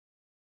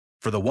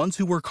For the ones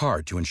who work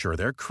hard to ensure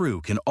their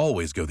crew can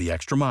always go the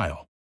extra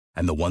mile,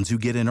 and the ones who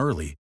get in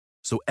early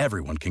so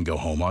everyone can go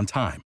home on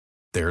time,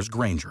 there's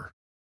Grainger,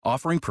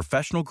 offering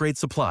professional-grade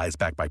supplies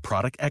backed by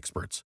product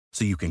experts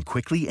so you can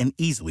quickly and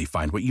easily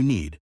find what you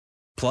need.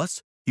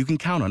 Plus, you can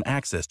count on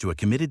access to a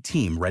committed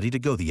team ready to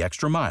go the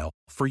extra mile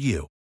for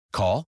you.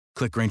 Call,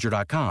 click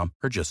Grainger.com,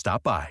 or just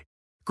stop by.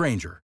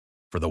 Grainger,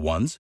 for the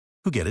ones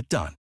who get it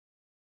done.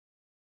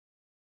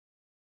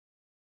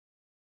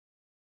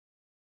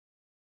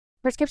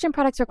 Prescription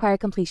products require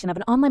completion of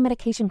an online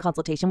medication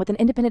consultation with an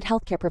independent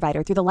healthcare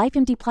provider through the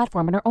LifeMD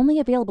platform and are only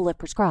available if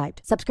prescribed.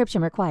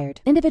 Subscription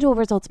required. Individual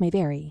results may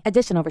vary.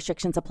 Additional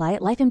restrictions apply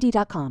at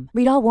lifemd.com.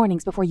 Read all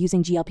warnings before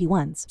using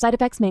GLP-1s. Side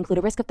effects may include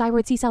a risk of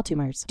thyroid C-cell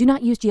tumors. Do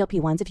not use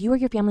GLP-1s if you or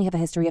your family have a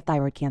history of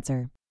thyroid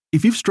cancer.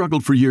 If you've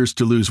struggled for years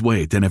to lose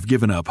weight and have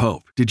given up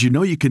hope, did you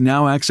know you can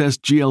now access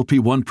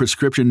GLP-1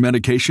 prescription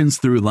medications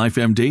through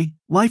LifeMD?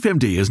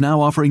 LifeMD is now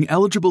offering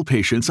eligible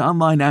patients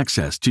online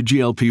access to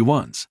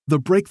GLP-1s, the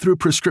breakthrough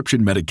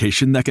prescription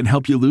medication that can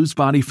help you lose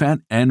body fat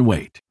and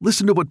weight.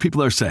 Listen to what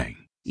people are saying.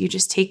 You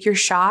just take your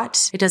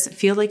shot. It doesn't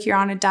feel like you're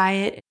on a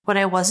diet. What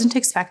I wasn't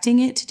expecting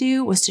it to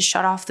do was to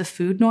shut off the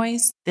food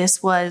noise.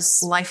 This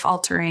was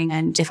life-altering,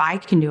 and if I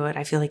can do it,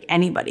 I feel like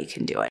anybody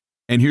can do it.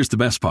 And here's the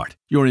best part.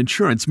 Your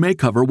insurance may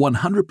cover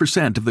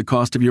 100% of the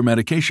cost of your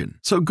medication.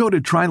 So go to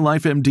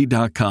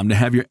TryLifeMD.com to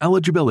have your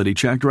eligibility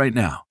checked right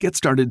now. Get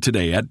started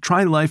today at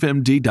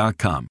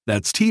TryLifeMD.com.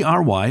 That's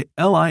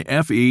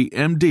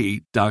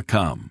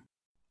TryLifeMD.com.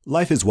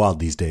 Life is wild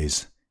these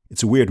days.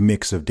 It's a weird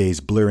mix of days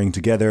blurring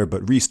together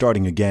but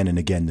restarting again and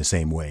again the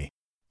same way.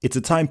 It's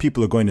a time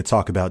people are going to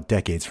talk about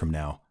decades from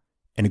now.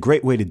 And a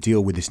great way to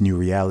deal with this new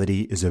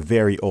reality is a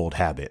very old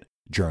habit,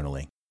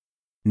 journaling.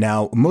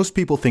 Now, most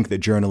people think that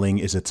journaling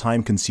is a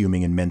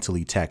time-consuming and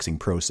mentally taxing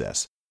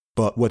process.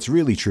 But what's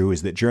really true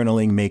is that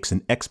journaling makes an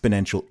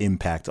exponential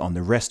impact on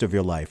the rest of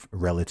your life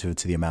relative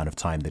to the amount of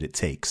time that it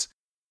takes.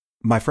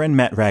 My friend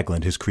Matt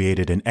Ragland has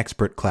created an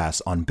expert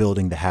class on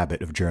building the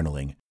habit of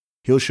journaling.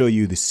 He'll show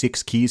you the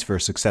 6 keys for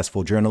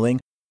successful journaling,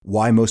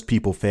 why most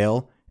people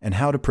fail, and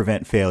how to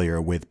prevent failure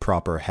with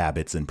proper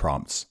habits and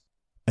prompts.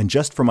 And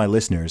just for my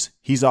listeners,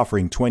 he's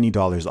offering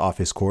 $20 off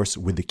his course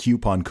with the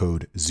coupon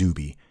code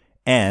ZUBI.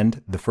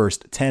 And the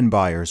first 10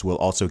 buyers will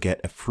also get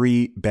a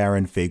free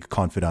Baron Fig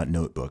Confidant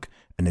notebook,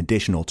 an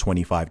additional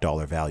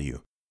 $25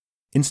 value.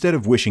 Instead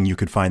of wishing you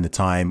could find the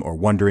time or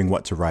wondering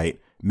what to write,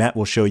 Matt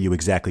will show you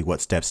exactly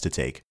what steps to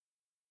take.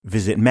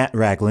 Visit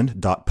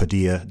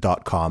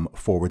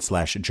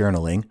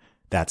mattragland.podia.com/journaling.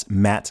 That's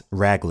Matt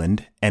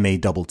Ragland,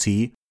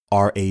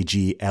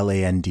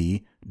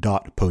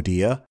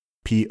 MATTRAGLAND.podia,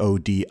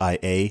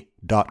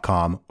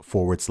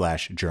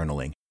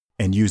 PODIA.com/journaling.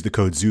 And use the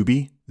code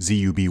ZUBY,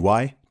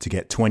 ZUBY, to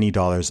get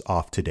 $20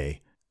 off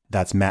today.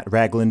 That's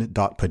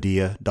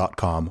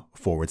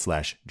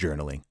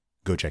mattragland.podia.com/journaling.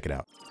 Go check it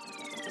out.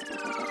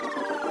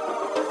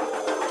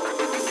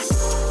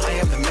 I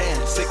am the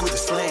man, sick with the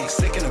slang,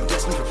 sick and I'm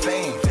destined for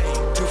fame.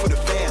 Do for the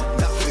fam,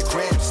 not for the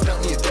gram,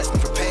 stunting you're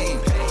destined for pain.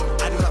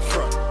 I do not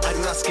front, I do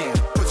not scam,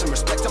 put some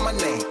respect on my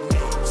name.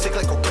 Sick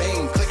like a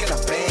rain, click and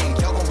I bang,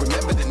 y'all gon'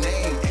 remember the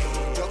name.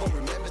 Y'all gon'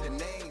 remember the name.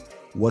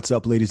 What's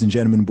up, ladies and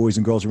gentlemen, boys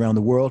and girls around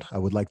the world? I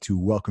would like to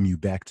welcome you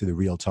back to the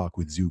Real Talk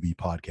with Zuby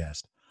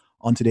podcast.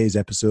 On today's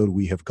episode,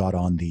 we have got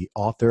on the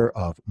author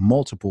of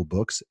multiple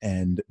books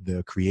and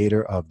the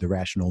creator of the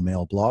Rational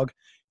Male blog.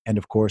 And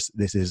of course,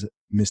 this is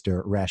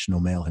Mr. Rational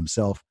Male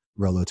himself,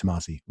 Rollo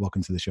Tomasi.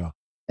 Welcome to the show.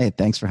 Hey,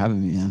 thanks for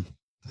having me, man.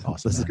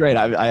 Awesome. This is great.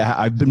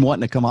 I've been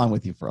wanting to come on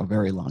with you for a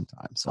very long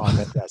time. So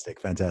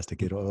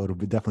Fantastic. It'll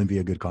definitely be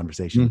a good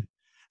conversation. Mm-hmm.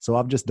 So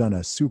I've just done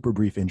a super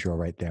brief intro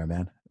right there,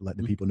 man. Let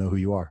the people know who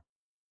you are.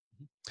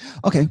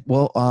 Okay.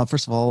 Well,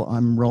 first of all,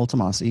 I'm Rollo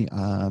Tomasi.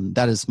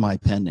 That is my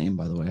pen name,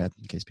 by the way, in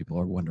case people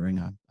are wondering.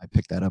 I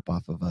picked that up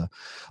off of an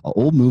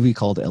old movie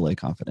called LA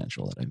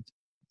Confidential that I've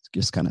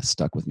just kind of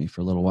stuck with me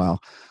for a little while.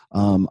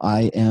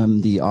 I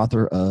am the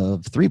author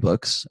of 3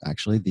 books,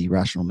 actually, the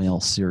Rational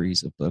Male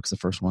series of books. The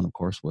first one, of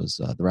course, was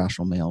The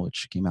Rational Male,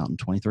 which came out in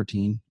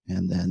 2013,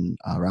 and then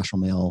Rational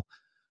Male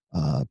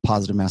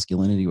Positive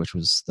Masculinity, which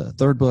was the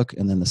 3rd book,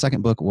 and then the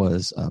 2nd book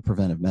was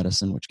Preventive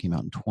Medicine, which came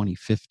out in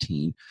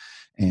 2015.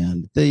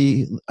 And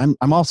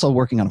I'm also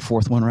working on a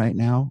 4th one right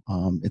now.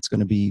 It's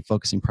going to be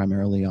focusing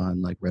primarily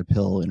on like red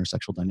pill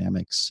intersexual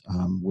dynamics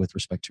with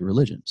respect to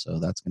religion. So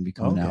that's going to be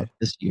coming out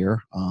this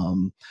year.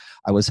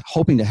 I was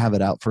hoping to have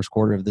it out first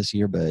quarter of this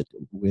year, but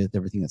with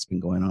everything that's been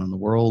going on in the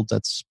world,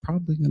 that's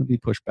probably going to be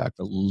pushed back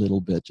a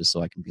little bit just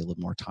so I can be a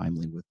little more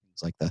timely with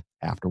things like the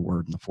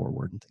afterword and the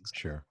foreword and things.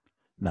 Sure.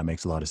 That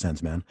makes a lot of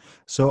sense, man.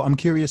 So I'm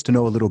curious to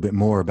know a little bit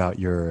more about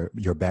your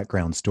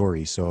background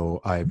story. So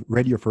I've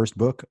read your first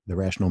book, The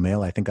Rational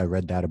Male. I think I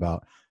read that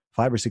about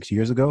 5 or 6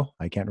 years ago.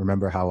 I can't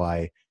remember how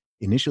I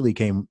initially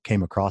came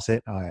across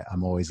it.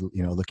 I'm always,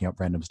 looking up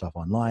random stuff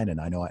online, and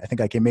I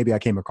think I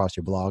came across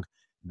your blog,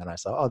 and then I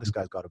saw, this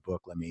guy's got a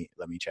book. Let me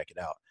check it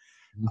out.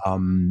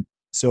 Mm-hmm.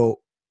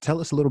 So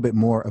tell us a little bit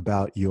more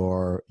about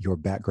your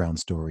background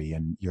story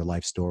and your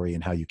life story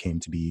and how you came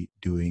to be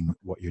doing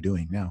what you're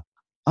doing now.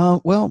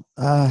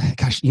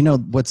 Gosh,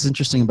 what's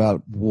interesting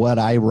about what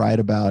I write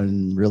about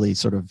and really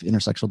sort of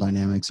intersexual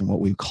dynamics and what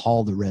we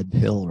call the red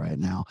pill right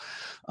now,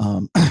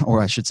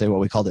 or I should say what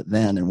we called it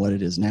then and what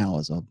it is now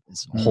is a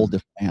whole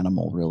different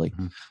animal, really.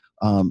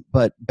 Mm-hmm.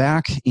 But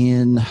back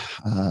in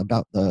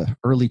about the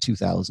early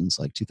 2000s,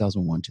 like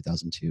 2001,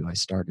 2002, I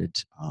started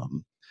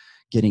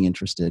getting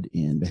interested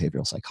in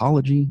behavioral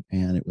psychology.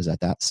 And it was at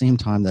that same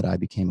time that I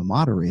became a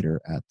moderator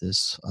at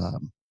this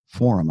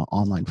forum, an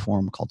online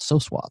forum called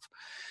SOSWAV.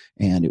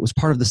 And it was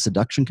part of the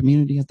seduction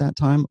community at that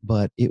time,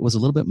 but it was a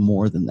little bit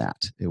more than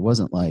that. It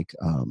wasn't like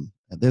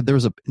there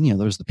was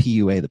there's the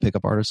PUA, the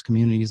pickup artist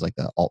communities, like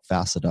the alt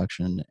fast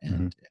seduction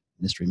and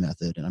mystery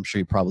method. And I'm sure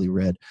you probably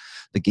read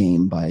The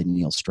Game by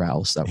Neil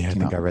Strauss. I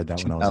think I read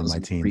that when I was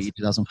in my teens.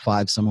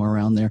 2005, somewhere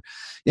around there.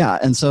 Yeah,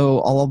 and so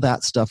all of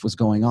that stuff was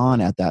going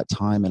on at that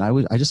time, and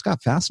I just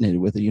got fascinated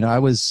with it.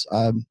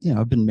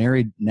 I've been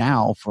married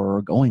now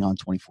for going on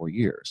 24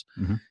 years.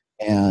 Mm-hmm.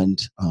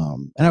 And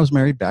I was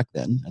married back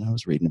then, and I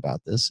was reading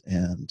about this,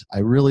 and I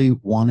really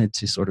wanted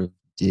to sort of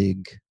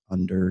dig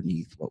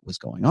underneath what was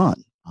going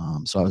on.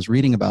 So I was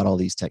reading about all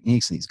these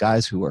techniques and these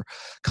guys who were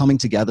coming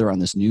together on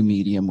this new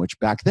medium, which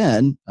back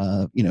then,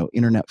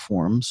 internet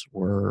forums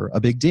were a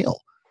big deal.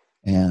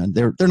 And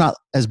they're not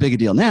as big a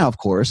deal now, of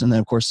course. And then,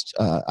 of course,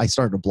 I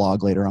started a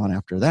blog later on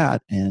after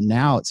that. And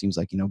now it seems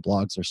like,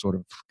 blogs are sort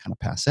of kind of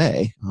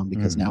passe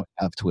because now we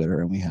have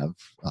Twitter and we have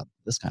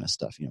this kind of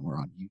stuff. We're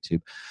on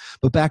YouTube.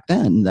 But back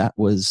then, that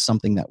was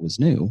something that was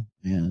new.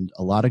 And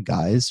a lot of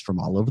guys from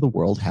all over the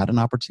world had an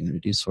opportunity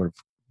to sort of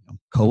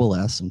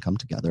coalesce and come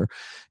together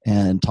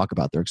and talk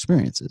about their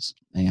experiences.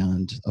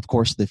 And of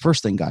course, the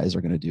first thing guys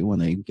are going to do when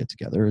they get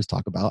together is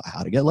talk about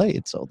how to get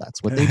laid. So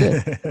that's what they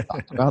did. They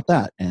talked about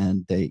that.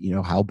 And they,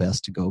 how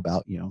best to go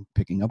about,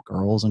 picking up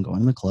girls and going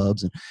to the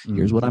clubs. And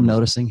here's what I'm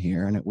noticing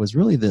here. And it was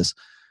really this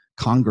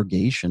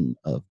congregation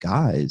of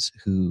guys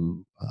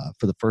who,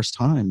 for the first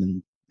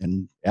time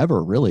and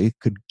ever really,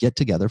 could get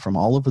together from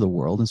all over the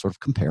world and sort of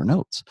compare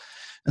notes.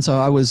 And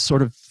so I was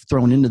sort of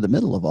thrown into the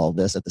middle of all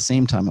this at the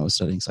same time I was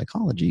studying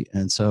psychology.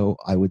 And so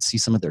I would see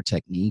some of their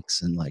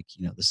techniques and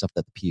the stuff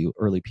that the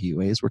early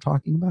PUAs were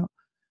talking about.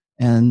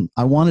 And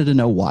I wanted to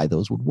know why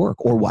those would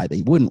work or why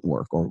they wouldn't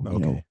work or,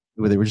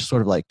 they were just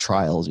sort of like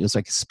trials. It was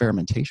like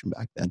experimentation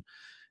back then.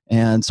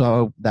 And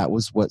so that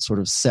was what sort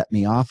of set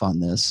me off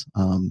on this.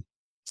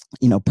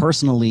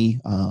 Personally,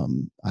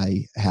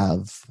 I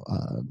have,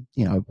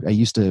 I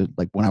used to,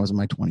 like when I was in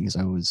my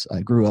 20s,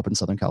 I grew up in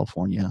Southern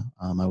California.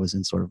 I was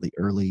in sort of the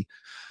early,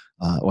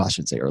 I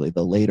shouldn't say early,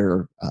 the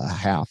later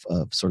half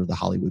of sort of the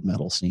Hollywood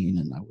metal scene.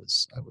 And I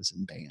was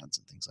in bands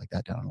and things like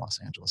that down in Los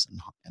Angeles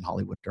and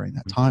Hollywood during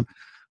that time.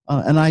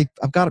 And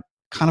I've got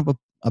kind of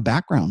a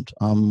background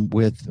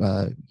with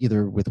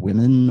either with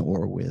women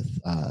or with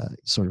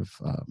sort of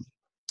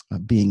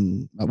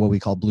being what we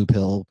call blue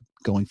pill,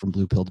 going from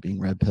blue pill to being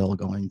red pill,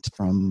 going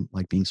from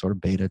like being sort of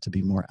beta to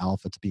being more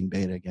alpha to being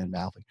beta again,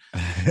 alpha.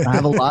 I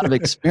have a lot of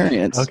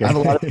experience. I have a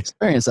lot of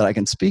experience that I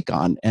can speak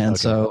on. And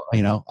so,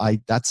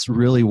 that's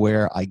really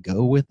where I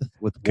go with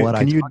what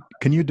I talk.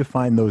 Can you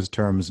define those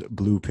terms,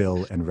 blue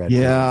pill and red pill?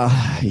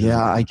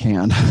 Yeah, I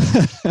can.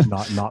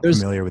 not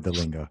familiar with the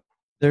lingo.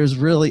 There's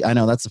really, I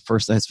know that's the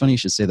first thing. It's funny you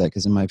should say that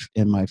because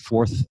in my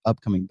fourth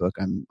upcoming book,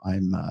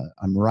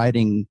 I'm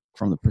writing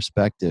from the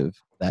perspective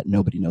that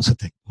nobody knows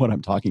what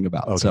I'm talking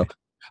about. Okay.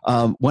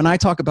 So when I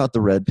talk about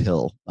the red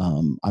pill,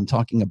 I'm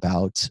talking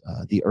about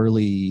the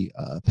early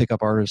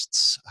pickup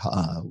artists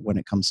when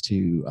it comes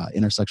to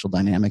intersexual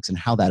dynamics and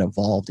how that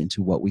evolved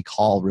into what we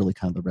call really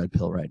kind of the red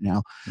pill right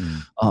now.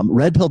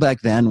 Red pill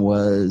back then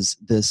was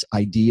this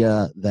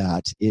idea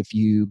that if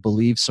you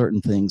believe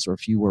certain things or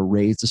if you were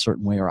raised a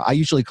certain way, or I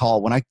usually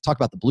call, when I talk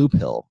about the blue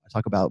pill, I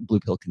talk about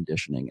blue pill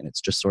conditioning, and it's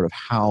just sort of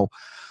how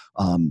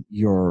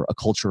your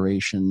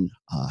acculturation,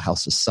 how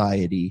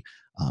society,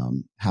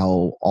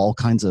 how all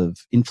kinds of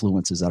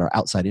influences that are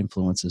outside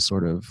influences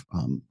sort of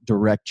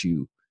direct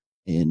you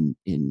in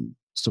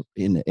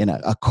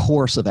a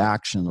course of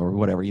action or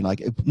whatever.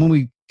 When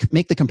we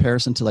make the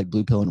comparison to like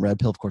blue pill and red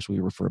pill, of course, we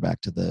refer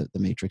back to the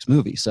Matrix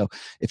movie. So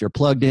if you're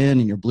plugged in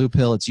and you're blue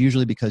pill, it's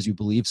usually because you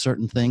believe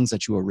certain things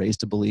that you were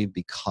raised to believe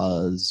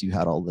because you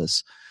had all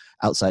this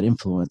outside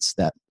influence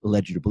that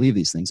led you to believe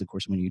these things. Of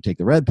course, when you take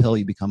the red pill,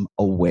 you become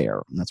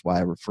aware. And that's why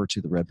I refer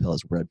to the red pill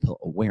as red pill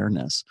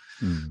awareness.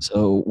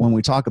 So when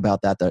we talk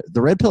about that,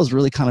 the red pill is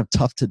really kind of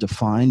tough to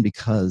define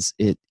because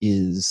it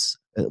is,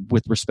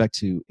 with respect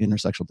to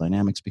intersexual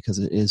dynamics, because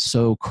it is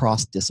so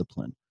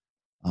cross-discipline.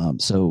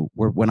 So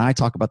when I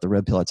talk about the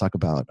red pill, I talk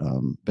about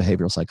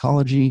behavioral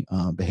psychology,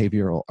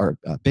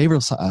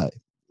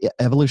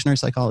 evolutionary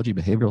psychology,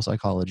 behavioral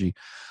psychology,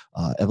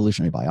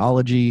 evolutionary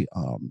biology,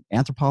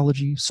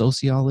 anthropology,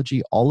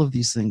 sociology. All of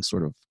these things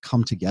sort of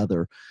come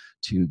together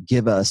to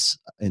give us,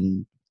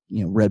 in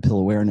red pill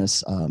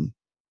awareness,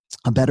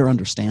 a better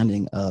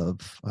understanding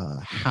of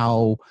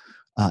how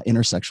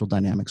intersexual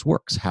dynamics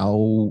works,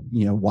 how,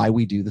 why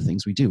we do the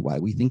things we do, why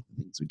we think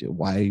the things we do,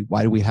 why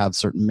do we have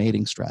certain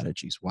mating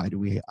strategies, why do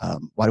we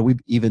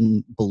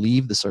even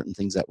believe the certain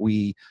things that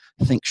we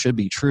think should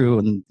be true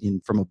and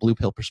from a blue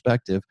pill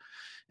perspective,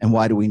 and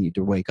why do we need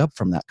to wake up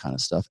from that kind of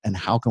stuff, and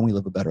how can we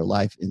live a better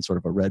life in sort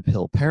of a red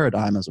pill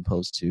paradigm as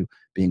opposed to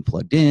being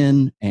plugged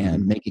in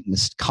and making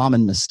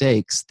common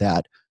mistakes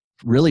that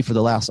really for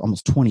the last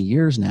almost 20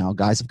 years now,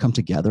 guys have come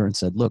together and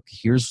said, look,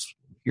 here's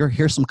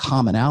some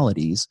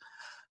commonalities.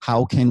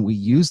 How can we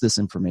use this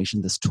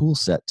information, this tool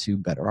set, to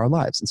better our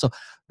lives? And so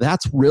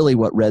that's really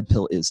what red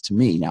pill is to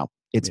me. Now,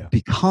 it's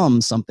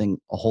become something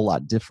a whole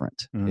lot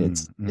different.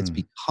 It's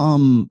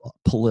become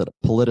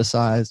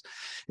politicized.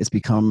 It's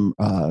become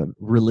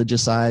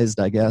religiousized,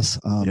 I guess.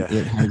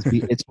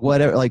 It's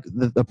whatever. Like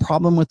the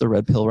problem with the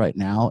red pill right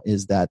now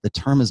is that the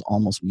term is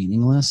almost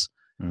meaningless.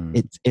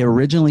 It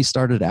originally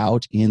started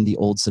out in the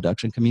old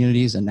seduction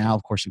communities, and now,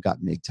 of course, you've got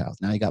MGTOWs.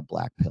 Now you got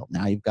black pill.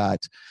 Now you've got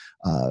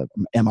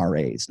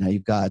MRAs. Now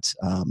you've got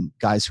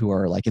guys who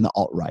are like in the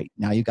alt-right.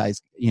 Now you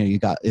guys,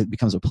 it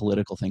becomes a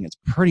political thing. It's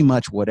pretty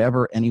much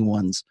whatever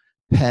anyone's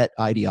pet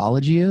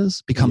ideology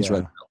is becomes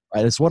red pill.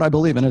 Right? It's what I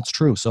believe, and it's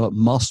true, so it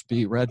must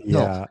be red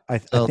pill. Yeah, I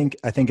think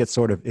it's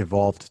sort of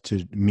evolved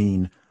to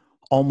mean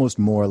almost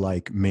more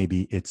like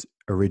maybe it's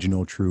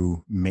original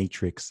true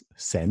Matrix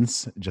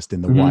sense, just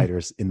in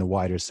the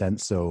wider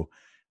sense. So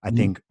I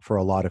think for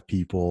a lot of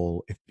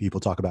people, if people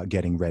talk about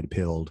getting red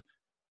pilled,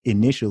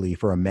 initially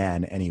for a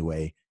man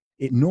anyway,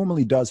 it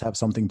normally does have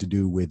something to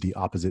do with the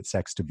opposite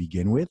sex to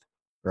begin with,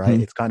 right?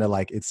 It's kind of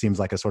like, it seems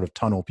like a sort of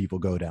tunnel people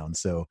go down.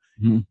 So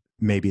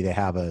maybe they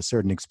have a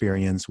certain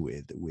experience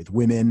with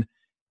women,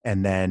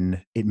 and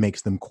then it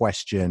makes them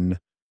question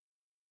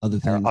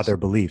other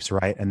beliefs,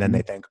 right? And then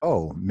they think,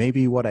 oh,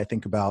 maybe what I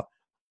think about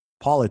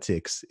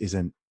politics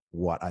isn't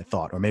what I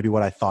thought, or maybe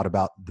what I thought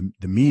about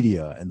the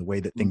media and the way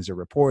that things are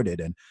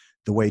reported and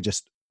the way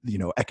just,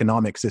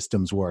 economic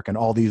systems work and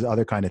all these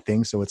other kind of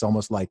things. So it's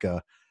almost like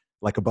a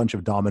bunch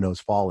of dominoes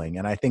falling.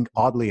 And I think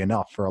oddly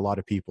enough, for a lot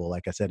of people,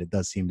 like I said, it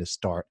does seem to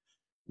start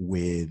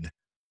with,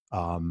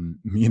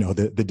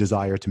 the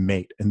desire to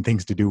mate and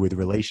things to do with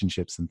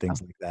relationships and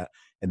things like that.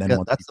 And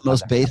then that's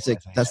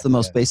the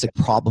most basic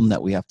problem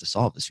that we have to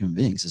solve as human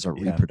beings, is our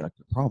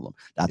reproductive problem.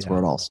 That's where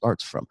it all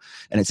starts from.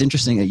 And it's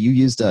interesting that you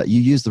used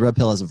the red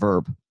pill as a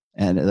verb.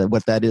 And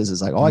what that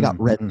is like, oh, I got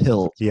red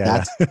pilled.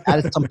 That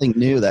is something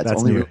new that's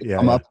only new. Really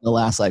come up in the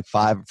last like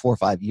 4 or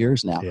 5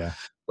 years now.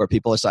 Where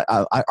people are saying,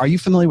 are you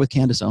familiar with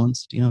Candace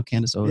Owens? Do you know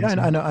Candace Owens?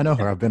 Yeah, I know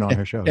her. I've been on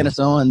her show. Candace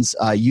Owens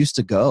used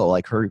to go,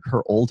 like her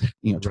old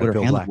Twitter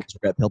handle was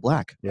Red Pill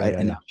Black, right?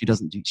 And now she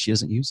doesn't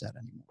use that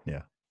anymore.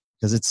 Yeah,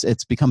 because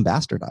it's become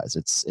bastardized.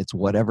 It's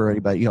whatever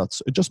anybody,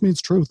 it just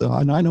means truth,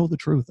 and I know the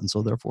truth, and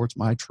so therefore it's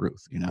my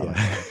truth, And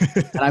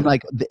I'm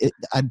like,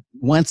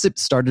 once it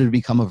started to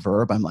become a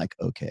verb, I'm like,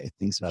 okay,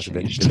 things have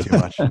changed too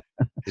much.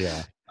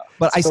 Yeah.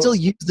 But I still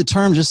use the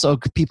term just so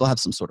people have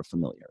some sort of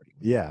familiarity.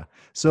 Yeah.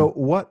 So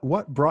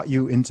what brought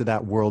you into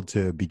that world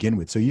to begin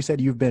with? So you said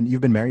you've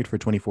been married for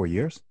 24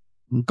 years?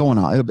 Going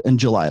on in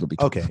July, it'll be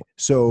 24. Okay.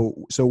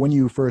 So when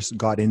you first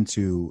got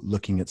into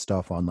looking at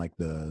stuff on like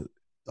the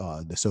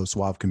So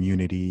Suave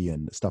community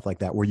and stuff like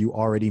that, were you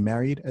already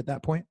married at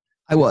that point?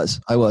 I was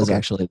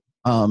actually.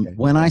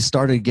 When I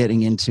started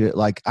getting into it,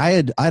 like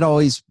I'd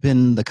always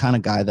been the kind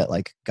of guy that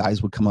like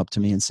guys would come up to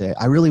me and say,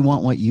 I really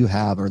want what you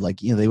have. Or like,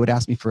 they would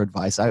ask me for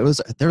advice.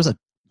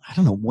 I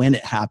don't know when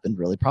it happened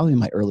really, probably in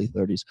my early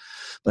 30s,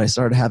 but I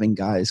started having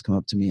guys come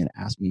up to me and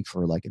ask me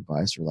for like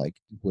advice, or like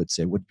would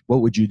say, what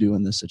would you do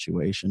in this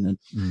situation?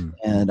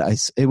 And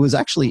it was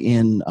actually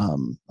in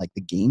like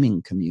the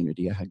gaming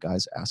community. I had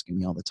guys asking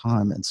me all the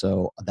time. And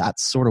so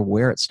that's sort of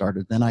where it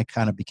started. Then I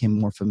kind of became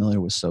more familiar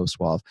with So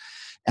Suave,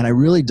 and I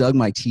really dug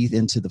my teeth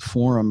into the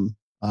forum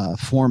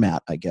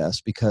format, I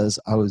guess, because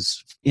I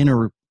was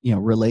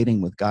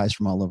relating with guys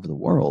from all over the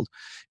world,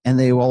 and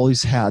they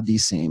always had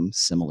these same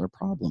similar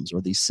problems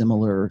or these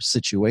similar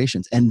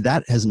situations. And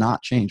that has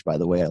not changed, by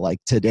the way.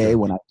 Like today,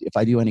 if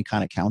I do any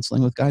kind of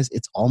counseling with guys,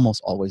 it's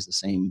almost always the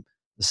same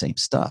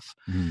stuff.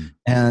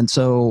 And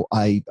so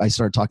I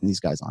started talking to these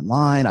guys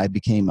online. I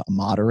became a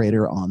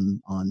moderator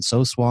on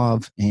So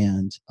Suave,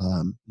 and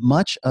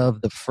much of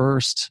the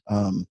first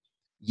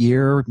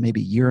year,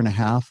 maybe year and a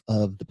half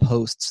of the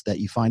posts that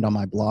you find on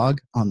my blog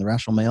on the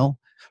Rational Male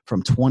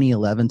from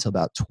 2011 to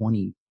about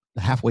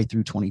halfway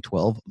through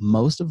 2012,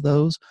 most of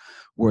those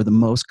were the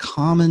most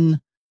common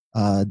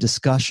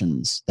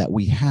discussions that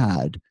we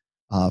had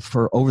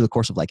for over the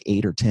course of like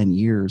 8 or 10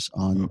 years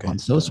on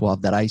So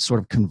Suave, that I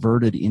sort of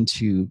converted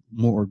into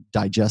more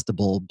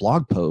digestible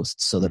blog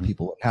posts so that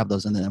people would have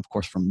those. And then, of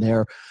course, from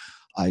there,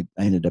 I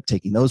ended up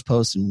taking those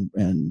posts and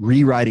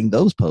rewriting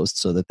those posts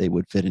so that they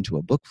would fit into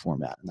a book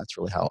format. And that's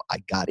really how I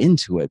got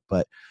into it.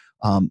 But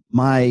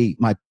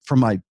From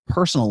my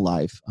personal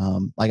life,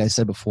 like I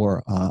said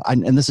before,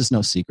 and this is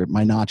no secret,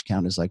 my notch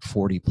count is like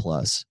 40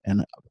 plus.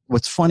 And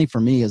what's funny for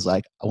me is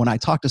like when I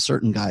talk to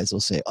certain guys, they'll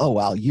say, "Oh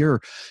wow,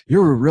 you're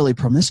really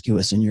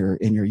promiscuous in your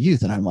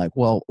youth," and I'm like,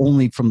 "Well,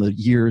 only from the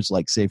years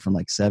like say from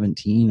like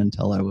 17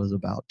 until I was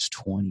about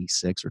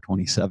 26 or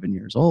 27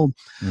 years old."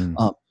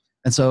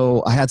 And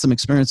so I had some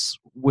experience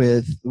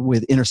with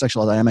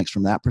intersexual dynamics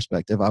from that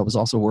perspective. I was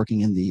also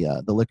working in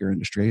the liquor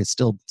industry. I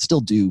still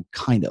do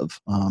kind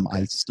of.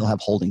 I still have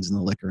holdings in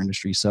the liquor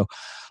industry. So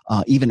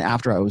even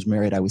after I was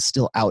married, I was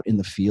still out in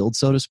the field,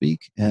 so to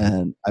speak,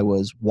 and I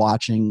was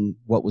watching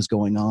what was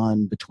going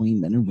on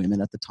between men and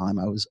women at the time.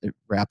 I was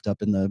wrapped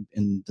up in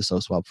the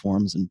SOSWAP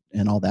forums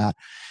and all that.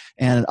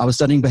 And I was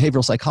studying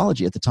behavioral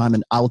psychology at the time.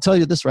 And I will tell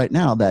you this right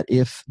now, that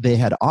if they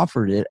had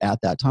offered it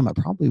at that time, I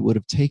probably would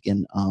have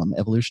taken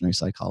evolutionary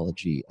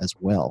psychology as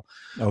well.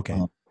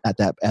 Okay. At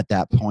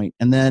that point.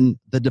 And then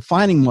the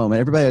defining moment,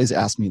 everybody always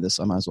asks me this,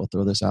 I might as well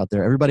throw this out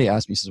there. Everybody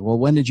asks me, says, "Well,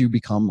 when did you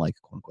become like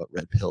quote unquote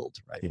red pilled?"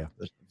 Right? Yeah.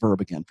 The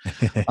verb again.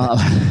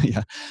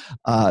 Yeah.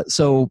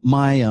 So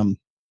my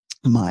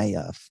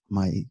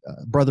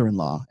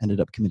brother-in-law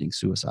ended up committing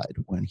suicide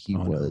when he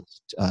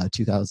was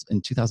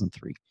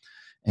 2003.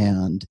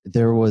 And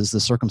there was the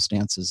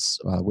circumstances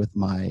with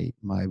my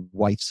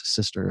wife's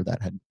sister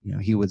that had,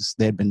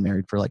 they had been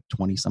married for like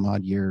 20 some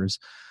odd years,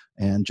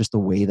 and just the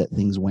way that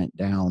things went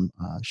down,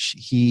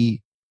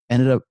 he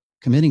ended up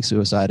committing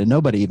suicide, and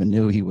nobody even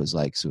knew he was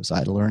like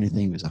suicidal or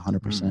anything. He was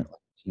 100%,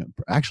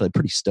 actually a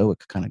pretty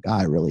stoic kind of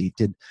guy. Really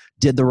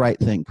did the right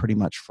thing pretty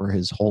much for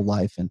his whole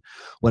life. And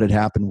what had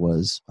happened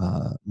was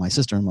my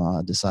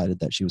sister-in-law decided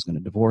that she was going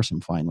to divorce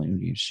him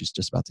finally. She's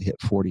just about to hit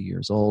 40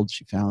 years old.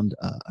 She found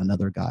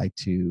another guy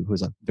who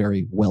was a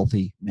very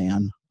wealthy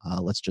man.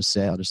 Let's just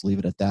say, I'll just leave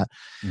it at that,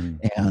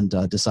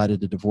 and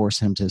decided to divorce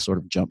him to sort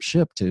of jump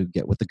ship to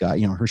get with the guy.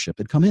 Her ship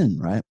had come in,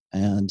 right?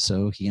 And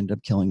so he ended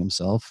up killing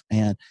himself.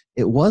 And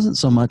it wasn't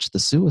so much the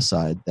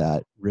suicide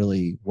that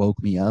really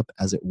woke me up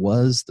as it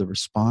was the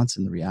response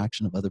and the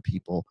reaction of other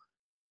people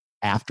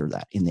after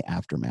that, in the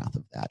aftermath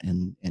of that.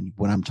 And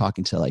when I'm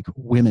talking to like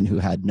women who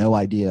had no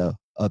idea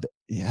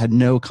had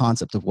no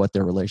concept of what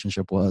their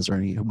relationship was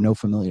or no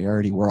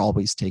familiarity, were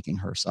always taking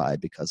her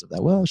side because of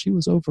that. Well, she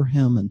was over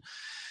him,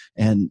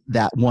 and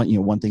that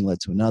one thing led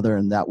to another,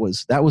 and that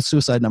was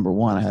suicide number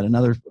one. I had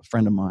another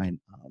friend of mine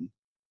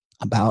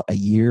about a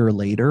year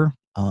later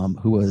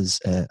who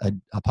was a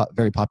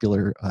very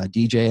popular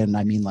DJ, and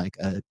I mean like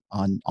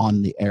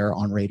on the air,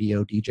 on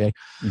radio DJ,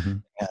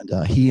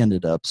 and he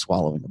ended up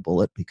swallowing a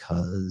bullet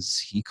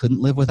because he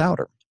couldn't live without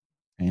her,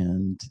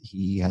 and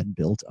he had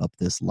built up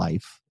this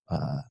life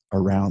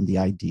around the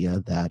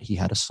idea that he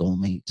had a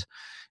soulmate,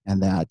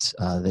 and that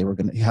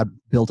he had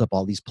built up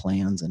all these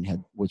plans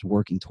and was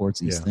working towards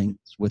these things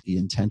with the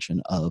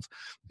intention of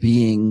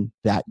being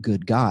that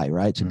good guy,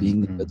 right? To being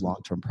the good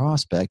long-term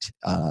prospect,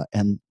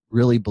 and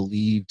really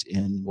believed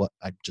in what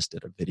I just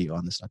did a video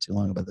on this not too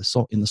long about the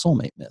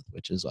soulmate myth,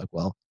 which is like,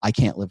 well, I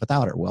can't live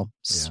without her. Well,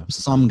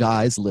 some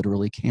guys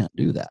literally can't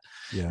do that.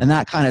 Yeah. And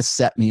that kind of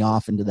set me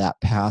off into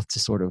that path to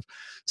sort of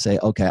say,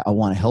 okay, I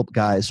want to help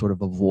guys sort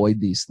of avoid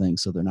these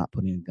things so they're not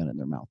putting a gun in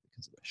their mouth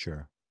because of it.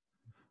 Sure.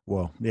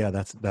 Well, yeah,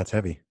 that's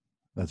heavy.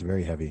 That's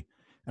very heavy.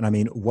 And I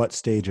mean, what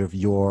stage of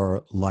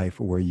your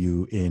life were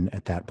you in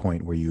at that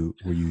point? Were you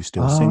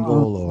still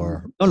single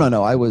or?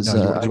 No. I was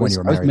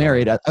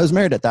married. I was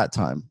married at that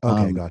time.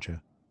 Okay, gotcha.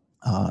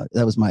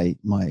 That was my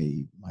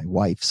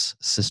wife's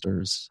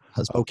sister's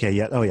husband. Okay,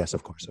 yeah. Oh, yes,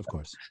 of course.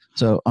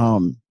 So,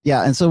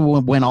 and so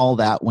when all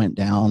that went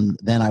down,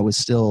 then I was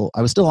still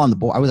on the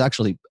board. I was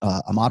actually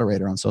a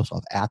moderator on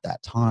SOSWAP at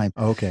that time.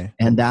 Okay.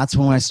 And that's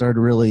when I started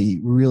really,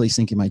 really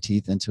sinking my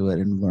teeth into it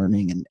and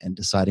learning and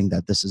deciding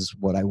that this is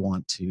what I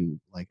want to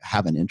like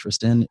have an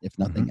interest in, if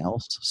nothing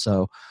else.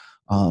 So,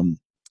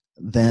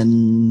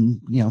 then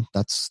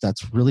that's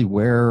really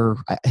where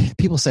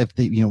people say,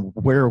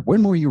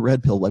 when were you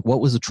red pill? Like, what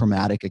was a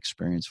traumatic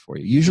experience for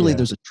you? Usually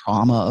there's a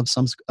trauma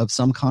of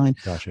some kind.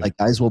 Gotcha. Like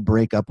guys will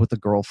break up with a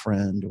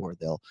girlfriend, or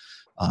they'll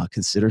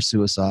consider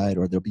suicide,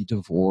 or they'll be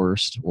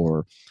divorced,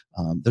 or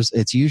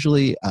it's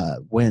usually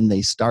when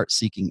they start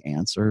seeking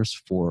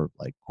answers for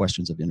like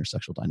questions of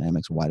intersexual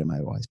dynamics. Why did my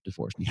wife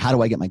divorce me? How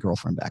do I get my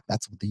girlfriend back?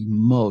 That's the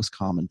most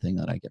common thing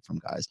that I get from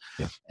guys.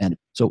 Yeah. And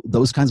so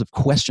those kinds of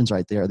questions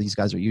right there, these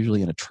guys are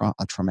usually in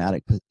a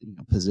traumatic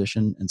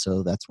position. And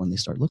so that's when they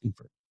start looking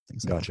for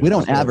things. Gotcha. Like that. We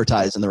don't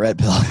advertise in the red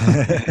pill.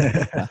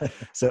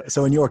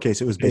 So in your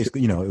case, it was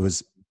basically, it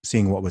was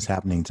seeing what was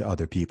happening to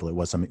other people. It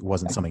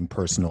wasn't something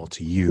personal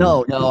to you.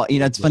 No.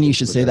 It's funny you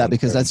should say that,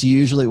 because that's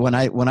usually when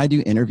I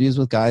do interviews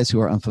with guys who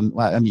are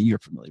unfamiliar. I mean, you're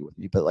familiar with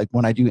me, but like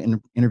when I do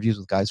interviews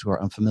with guys who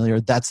are unfamiliar,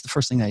 that's the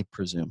first thing they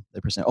presume. They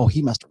presume, oh,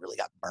 he must have really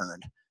got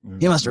burned.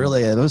 He must have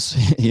really,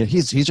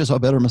 he's just a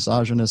better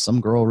misogynist.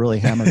 Some girl really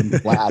hammered him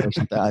flat or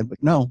something. I'm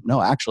like,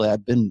 no, actually,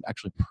 I've been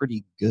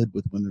pretty good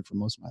with women for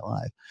most of my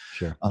life.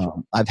 Sure.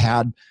 I've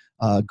had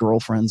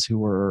girlfriends who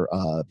were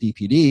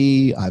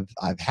BPD.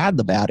 I've had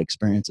the bad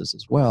experiences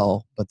as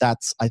well, but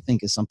that's, I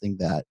think, is something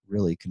that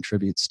really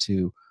contributes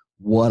to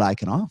what I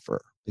can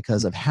offer,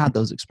 because I've had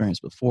those experiences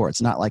before.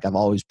 It's not like I've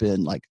always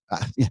been like,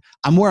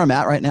 I'm where I'm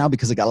at right now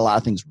because I got a lot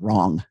of things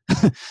wrong,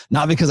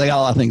 not because I got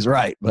a lot of things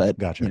right, but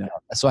Gotcha.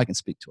 so I can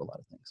speak to a lot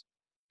of things.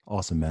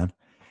 Awesome, man.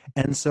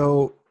 And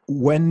so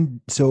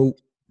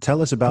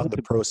tell us about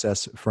the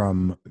process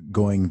from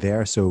going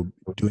there. So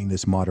doing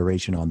this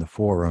moderation on the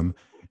forum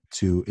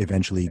to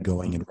eventually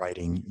going and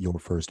writing your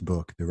first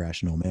book, The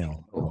Rational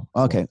Male.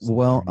 Okay.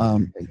 Well,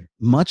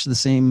 much the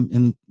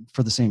same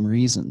for the same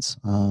reasons.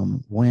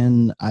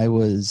 When I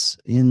was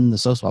in the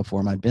SoSwap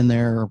forum, I'd been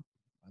there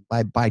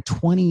by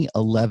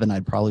 2011.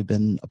 I'd probably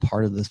been a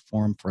part of this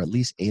forum for at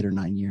least 8 or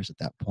 9 years at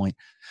that point.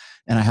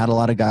 And I had a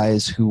lot of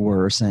guys who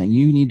were saying,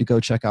 you need to go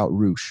check out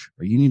Roosh,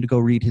 or you need to go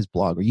read his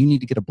blog, or you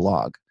need to get a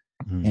blog.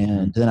 Mm-hmm.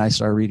 And then I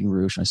started reading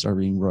Roosh, and I started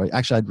reading Roy.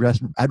 Actually,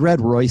 I'd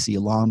read Royce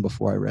long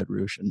before I read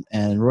Roosh,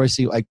 and Royce.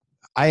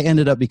 I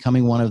ended up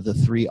becoming one of the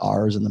 3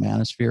 R's in the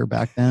manosphere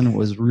back then. It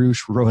was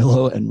Roosh,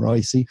 Roylo, and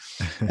Royce,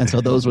 and so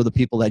those were the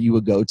people that you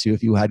would go to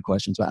if you had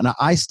questions about. And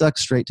I stuck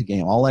straight to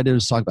game. All I did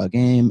was talk about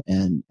game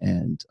and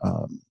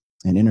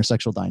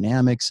intersectional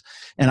dynamics.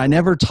 And I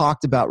never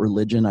talked about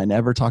religion. I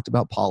never talked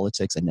about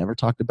politics. I never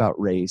talked about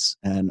race.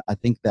 And I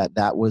think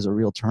that was a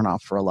real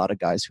turnoff for a lot of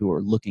guys who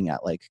were looking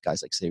at like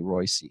guys like, say,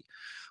 Royce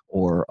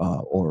or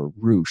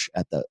Roosh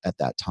at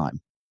that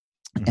time.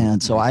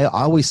 And so I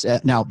always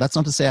said, now that's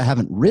not to say I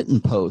haven't written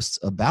posts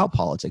about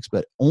politics,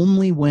 but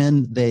only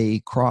when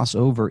they cross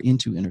over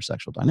into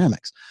intersectional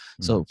dynamics.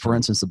 So for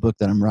instance, the book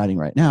that I'm writing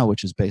right now,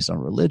 which is based on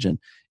religion,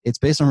 it's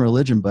based on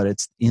religion, but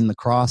it's in the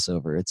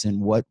crossover. It's in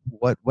what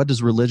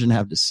does religion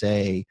have to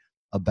say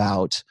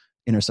about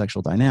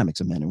intersectional dynamics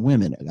of men and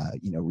women,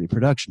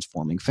 reproductions,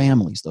 forming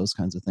families, those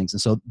kinds of things.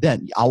 And so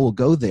then I will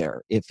go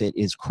there if it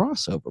is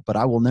crossover, but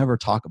I will never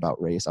talk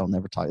about race. I'll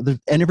never talk,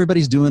 and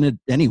everybody's doing it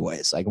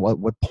anyways. Like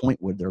what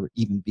point would there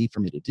even be for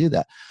me to do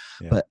that?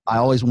 Yeah. But I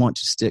always want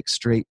to stick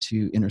straight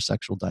to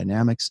intersectional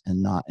dynamics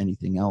and not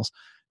anything else.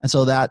 And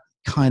so that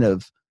kind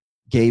of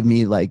gave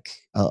me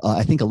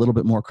I think a little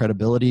bit more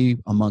credibility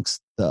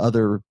amongst the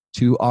other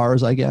 2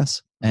 R's, I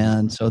guess.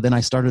 And so then I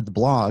started the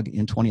blog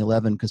in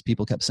 2011 because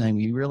people kept saying,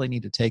 well, you really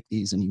need to take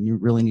these and you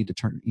really need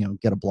to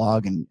get a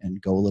blog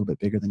and go a little bit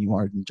bigger than you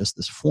are in just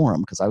this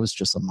forum, because I was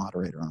just a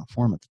moderator on a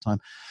forum at the time.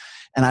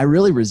 And I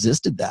really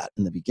resisted that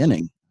in the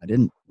beginning. I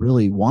didn't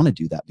really want to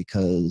do that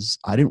because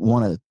I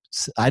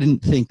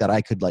didn't think that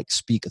I could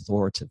speak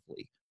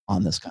authoritatively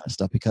on this kind of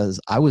stuff, because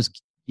I was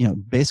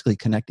basically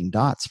connecting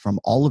dots from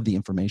all of the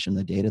information,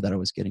 the data that I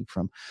was getting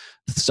from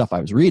the stuff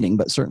I was reading,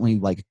 but certainly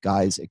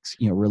guys,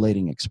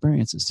 relating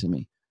experiences to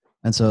me.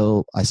 And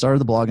so I started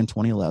the blog in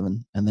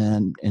 2011. And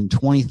then in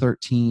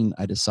 2013,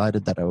 I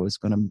decided that I was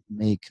going to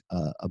make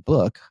a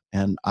book.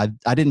 And I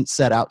didn't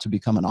set out to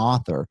become an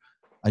author.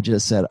 I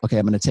just said, okay,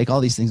 I'm going to take all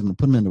these things, I'm going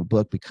to put them into a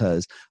book,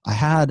 because I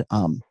had,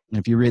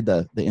 if you read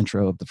the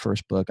intro of the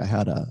first book, I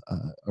had a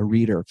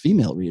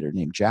female reader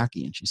named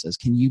Jackie, and she says,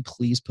 can you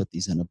please put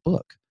these in a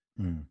book?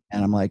 And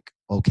I'm like,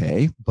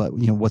 okay, but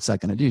what's that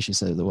going to do? She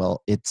said,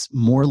 well, it's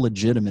more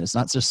legitimate. It's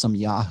not just some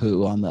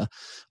Yahoo on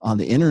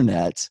the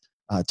internet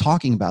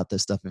talking about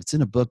this stuff. If it's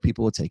in a book,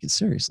 people will take it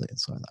seriously. And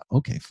so I thought,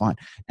 okay, fine.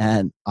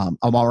 And I'm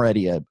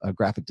already a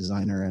graphic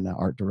designer and an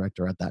art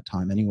director at that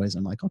time anyways.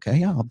 I'm like, okay,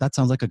 yeah, that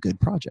sounds like a good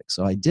project.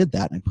 So I did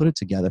that and I put it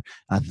together.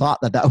 And I thought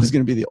that was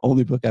going to be the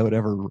only book I would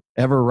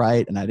ever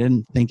write. And I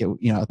didn't think it,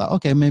 I thought,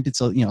 okay, maybe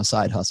it's a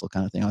side hustle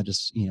kind of thing. I'll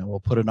just, we'll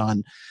put it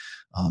on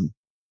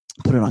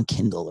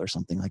Kindle or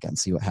something like that and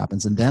see what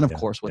happens. And then of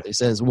course what they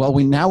say is, well,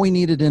 we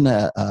need it in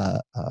an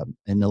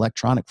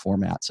electronic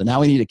format. So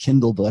now we need a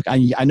Kindle book.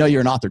 I know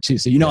you're an author too,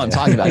 so what I'm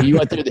talking about. You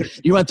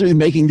went through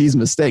making these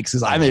mistakes,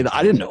 because I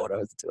didn't know what I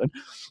was doing.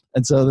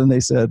 And so then they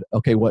said,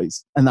 okay,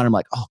 and then I'm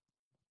like, oh,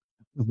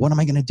 what am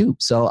I going to do?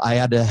 So I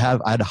had to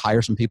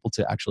hire some people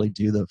to actually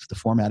do the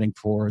formatting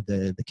for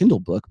the Kindle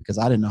book, because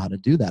I didn't know how to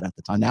do that at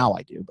the time. Now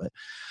I do, but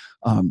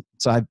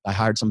so I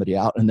hired somebody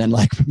out, and then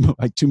like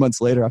 2 months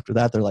later after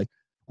that, they're like,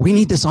 we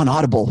need this on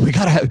Audible. We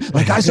got to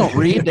have, guys don't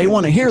read. They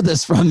want to hear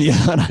this from you.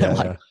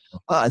 And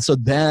I'm so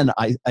then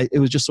it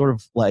was just sort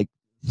of like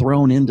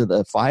thrown into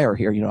the fire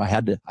here. I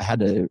had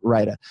to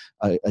write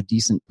a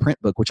decent print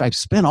book, which I've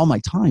spent all my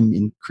time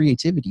in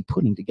creativity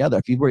putting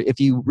together. If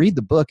you read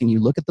the book and you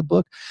look at the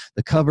book,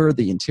 the cover,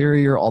 the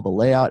interior, all the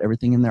layout,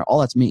 everything in there, all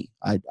that's me.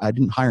 I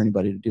didn't hire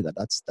anybody to do that.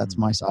 That's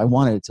my side. I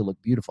wanted it to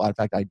look beautiful. In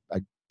fact, I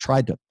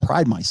tried to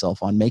pride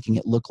myself on making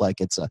it look like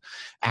it's a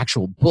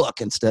actual book,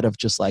 instead of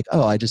just like,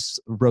 oh, I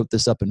just wrote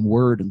this up in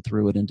Word and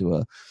threw it into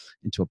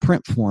a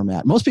print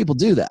format. Most people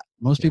do that.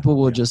 Most people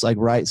will just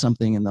write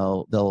something and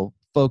they'll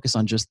focus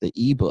on just the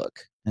ebook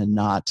and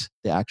not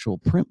the actual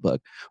print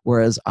book.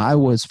 Whereas I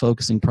was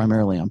focusing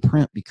primarily on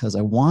print, because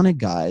I wanted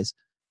guys,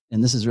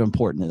 and this is real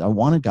important, I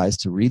wanted guys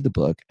to read the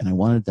book and I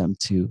wanted them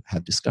to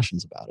have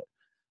discussions about it.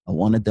 I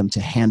wanted them to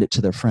hand it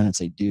to their friend and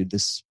say, dude,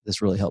 this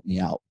really helped me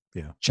out.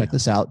 Check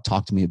this out.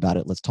 Talk to me about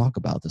it. Let's talk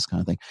about this kind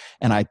of thing.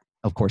 And I,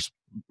 of course,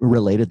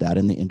 related that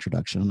in the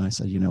introduction. And I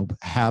said,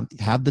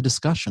 have the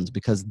discussions,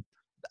 because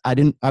I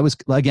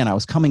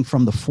was coming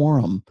from the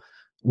forum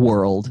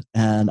world,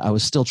 and I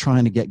was still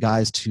trying to get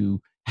guys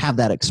to have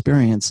that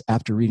experience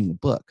after reading the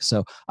book.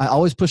 So I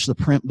always push the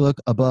print book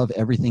above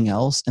everything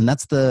else, and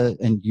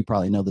and you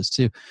probably know this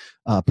too,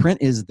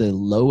 print is the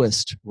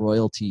lowest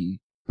royalty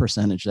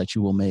percentage that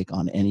you will make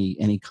on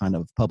any kind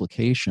of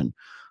publication.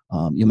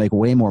 You'll make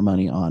way more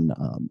money on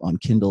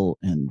Kindle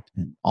and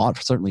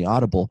certainly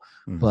Audible,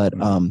 but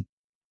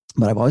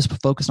I've always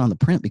focused on the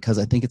print because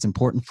I think it's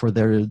important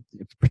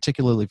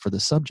particularly for the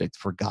subject,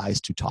 for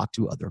guys to talk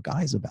to other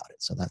guys about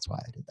it. So that's why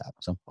I did that.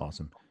 So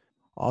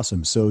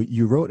awesome. So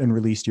you wrote and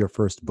released your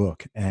first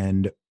book,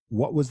 and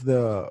what was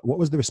the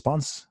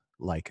response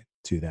like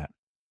to that?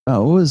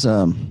 Oh, it was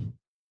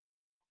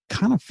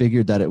kind of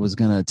figured that it was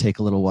going to take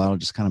a little while to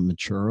just kind of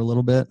mature a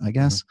little bit, I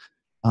guess.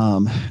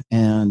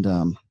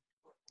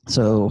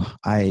 So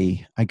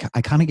I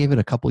kind of gave it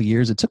a couple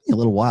years. It took me a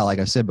little while. Like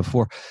I said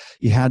before,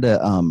 you had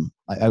to,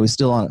 I was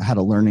still had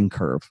a learning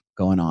curve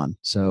going on.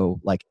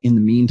 So like in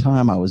the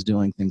meantime, I was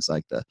doing things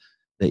like the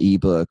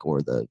ebook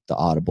or the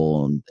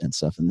Audible and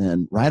stuff. And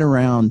then right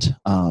around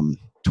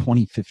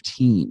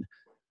 2015,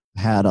 I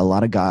had a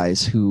lot of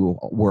guys who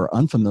were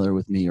unfamiliar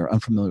with me or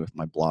unfamiliar with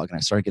my blog. And I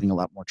started getting a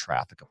lot more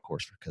traffic, of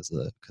course, because of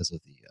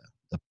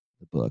the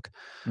book.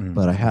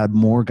 But I had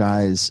more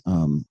guys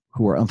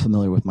who were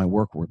unfamiliar with my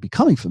work were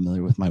becoming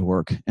familiar with my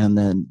work. And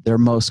then their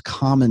most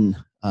common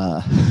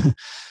I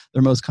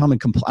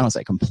don't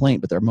say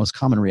complaint, but their most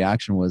common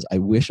reaction was, I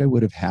wish I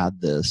would have had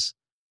this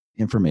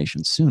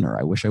information sooner.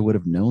 I wish I would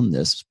have known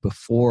this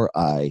before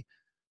I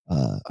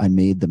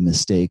made the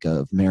mistake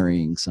of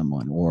marrying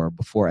someone, or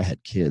before I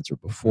had kids, or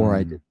before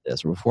I did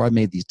this, or before I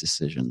made these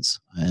decisions.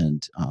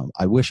 And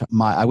I wish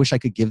I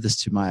could give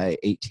this to my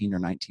 18 or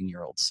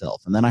 19-year-old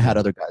self. And then I had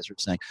other guys who were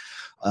saying,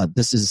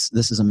 this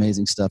is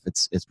amazing stuff.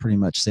 It's pretty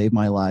much saved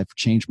my life,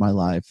 changed my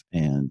life.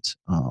 And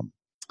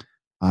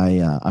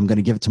I'm going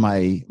to give it to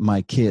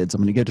my kids.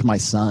 I'm going to give it to my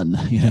son,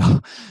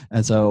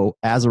 And so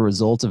as a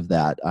result of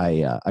that,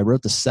 I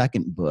wrote the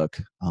second book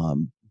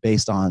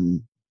based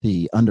on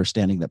the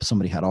understanding that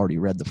somebody had already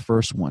read the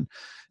first one.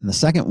 And the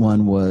second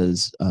one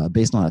was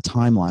based on a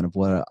timeline of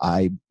what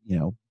I,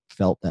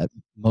 felt that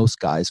most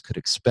guys could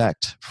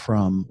expect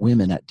from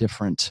women at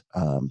different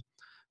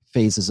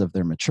phases of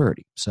their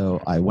maturity.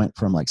 So I went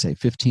from, like, say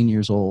 15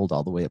 years old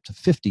all the way up to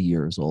 50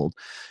 years old.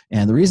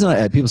 And the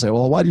reason people say,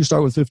 well, why do you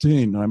start with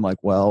 15? And I'm like,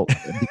 well,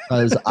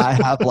 because I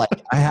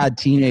had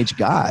teenage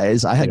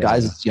guys. I had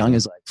guys as young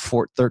as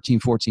 13,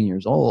 14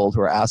 years old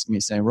who are asking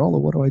me, saying, Rollo,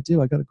 what do I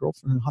do? I got a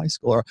girlfriend in high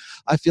school, or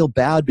I feel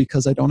bad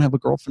because I don't have a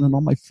girlfriend and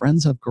all my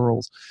friends have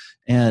girls.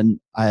 And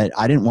I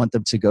didn't want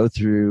them to go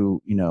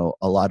through,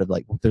 a lot of,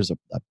 like, there's a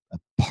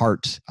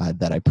part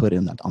that I put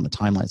in on the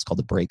timeline. It's called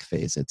the break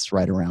phase. It's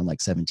right around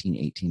like 17,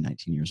 18,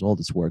 19 years old.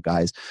 It's where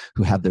guys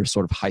who have their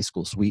sort of high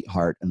school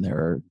sweetheart and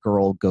their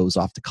girl goes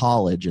off to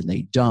college and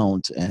they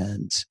don't,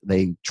 and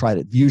they try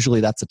to,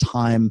 usually that's a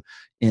time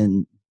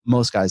in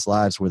most guys'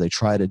 lives where they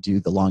try to do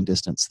the long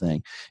distance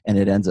thing, and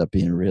it ends up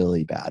being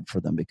really bad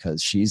for them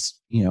because she's,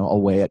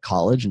 away at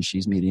college and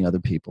she's meeting other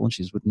people and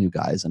she's with new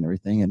guys and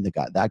everything. And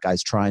that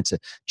guy's trying to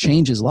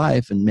change his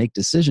life and make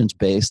decisions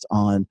based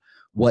on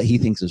what he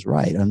thinks is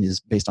right,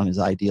 based on his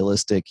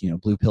idealistic,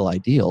 blue pill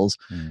ideals.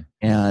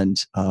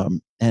 And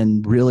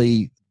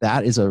really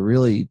that is a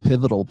really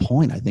pivotal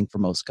point, I think, for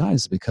most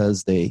guys,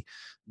 because they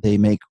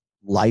make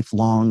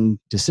lifelong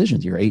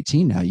decisions. You're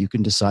 18 now. You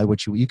can decide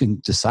what you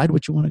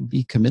want to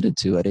be committed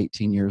to at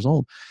 18 years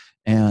old.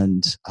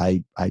 And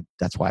I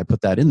that's why I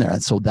put that in there.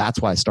 And so that's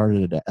why I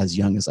started it as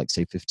young as, like,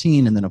 say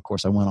 15. And then of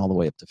course I went all the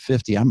way up to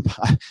 50.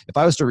 If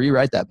I was to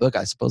rewrite that book,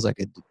 I suppose I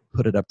could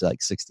put it up to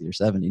like 60 or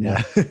 70 now.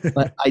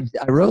 But I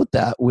wrote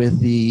that with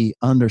the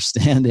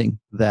understanding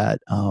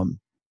that,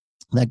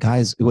 that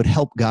guys, it would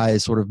help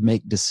guys sort of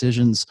make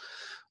decisions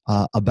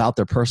about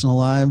their personal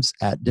lives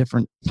at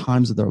different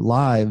times of their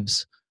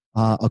lives,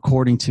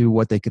 according to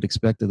what they could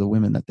expect of the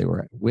women that they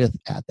were with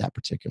at that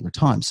particular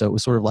time. So it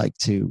was sort of like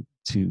to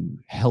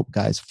help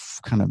guys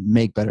kind of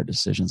make better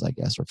decisions, I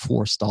guess, or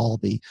forestall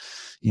the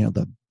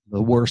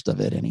worst of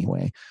it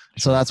anyway.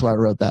 So that's why I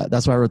wrote that.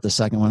 That's why I wrote the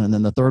second one. And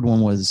then the third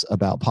one was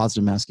about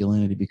positive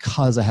masculinity,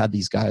 because I had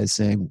these guys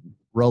saying,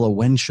 Rollo,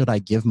 when should I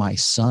give my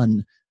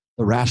son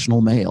the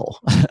rational male?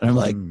 And I'm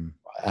like,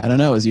 I don't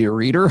know. Is he a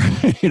reader?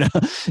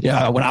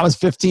 When I was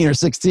 15 or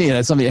 16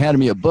 and somebody handed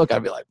me a book,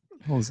 I'd be like,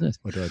 what was this?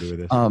 What do I do with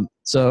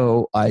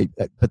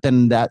this? But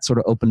then that sort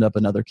of opened up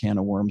another can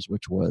of worms,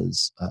 which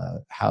was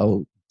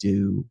how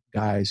do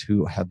guys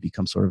who have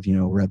become sort of,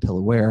 red pill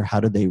aware, how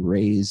do they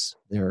raise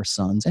their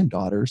sons and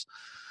daughters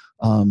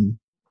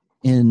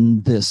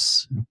in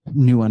this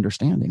new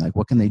understanding? Like,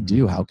 what can they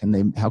do? How can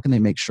they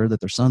make sure that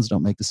their sons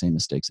don't make the same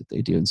mistakes that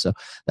they do? And so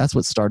that's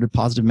what started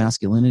Positive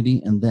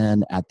Masculinity. And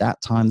then at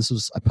that time,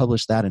 I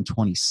published that in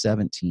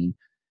 2017,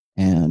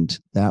 and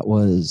that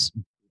was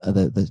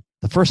the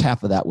first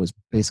half of that was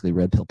basically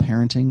red pill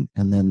parenting,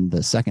 and then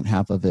the second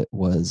half of it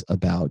was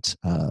about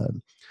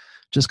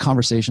just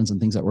conversations and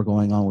things that were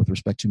going on with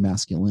respect to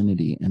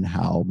masculinity, and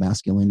how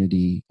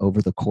masculinity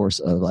over the course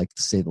of, like,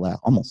 say, the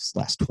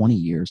last 20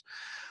 years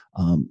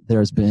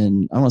There's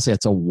been, I don't want to say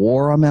it's a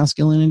war on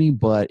masculinity,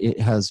 but it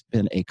has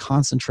been a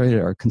concentrated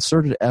or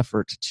concerted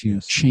effort to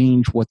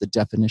change what the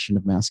definition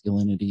of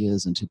masculinity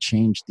is, and to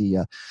change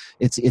the,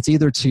 it's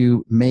either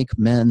to make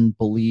men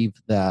believe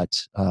that,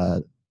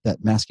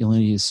 that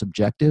masculinity is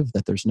subjective,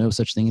 that there's no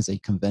such thing as a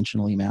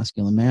conventionally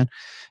masculine man,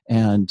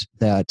 and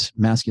that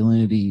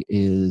masculinity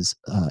is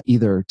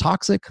either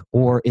toxic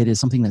or it is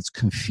something that's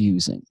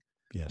confusing.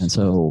 Yes. And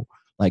so,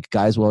 like,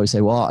 guys will always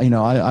say, well,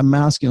 I'm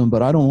masculine,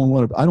 but I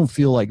don't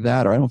feel like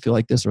that, or I don't feel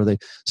like this, or they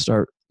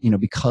start,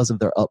 because of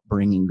their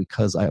upbringing,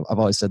 because I've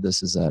always said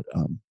this, is that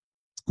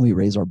we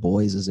raise our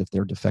boys as if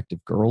they're defective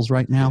girls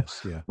right now.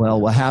 Yes, yeah. Well,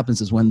 what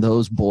happens is when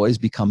those boys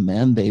become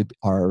men, they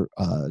are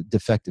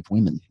defective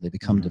women. They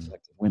become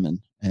defective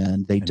women,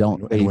 and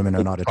women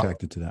are not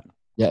attracted to that.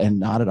 Yeah, and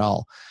not at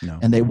all. No.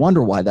 And they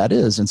wonder why that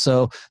is. And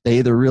so they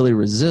either really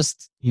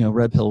resist,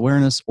 red pill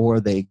awareness, or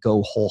they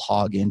go whole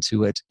hog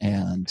into it,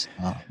 and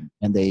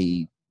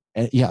they,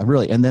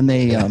 really. And then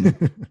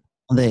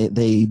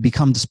they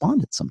become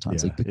despondent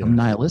sometimes. They become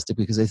nihilistic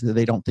because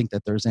they don't think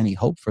that there's any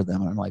hope for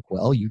them. And I'm like,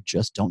 well, you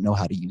just don't know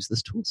how to use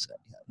this tool set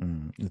yet.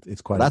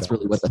 It's quite. That's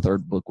really what the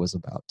third book was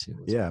about too.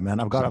 Yeah, man,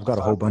 I've got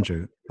a whole bunch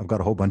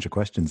of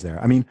questions there.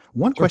 I mean,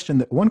 one question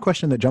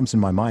that jumps in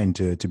my mind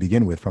to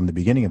begin with from the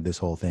beginning of this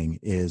whole thing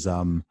is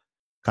kind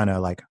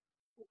of like,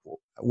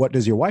 what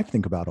does your wife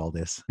think about all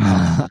this?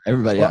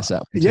 Everybody asks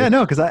that. Yeah,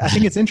 no, because I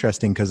think it's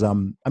interesting because I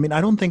mean,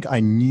 I don't think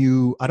I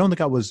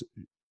was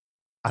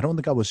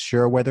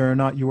sure whether or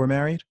not you were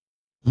married.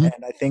 Mm-hmm.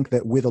 And I think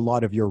that with a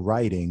lot of your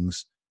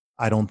writings,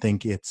 I don't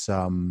think it's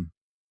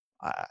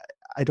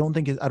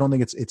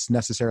it's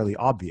necessarily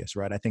obvious,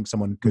 right? I think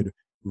someone could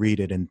read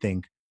it and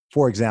think,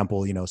 for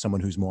example,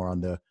 someone who's more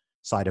on the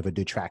side of a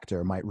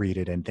detractor might read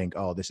it and think,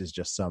 oh, this is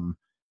just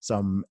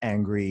some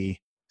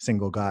angry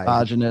single guy,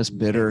 androgynous,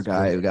 bitter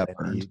guy who got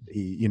burned.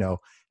 He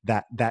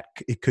that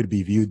it could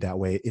be viewed that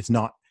way. It's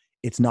not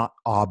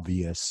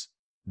obvious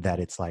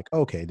that it's like,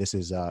 okay, this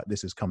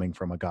is coming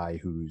from a guy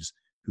who's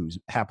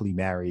happily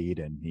married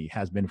and he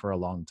has been for a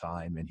long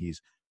time, and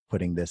he's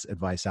putting this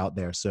advice out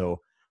there.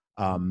 So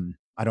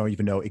I don't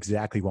even know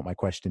exactly what my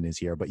question is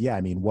here, but yeah,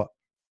 I mean, what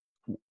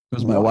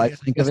does my wife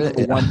think of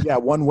it?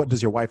 One, what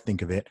does your wife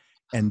think of it?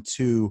 And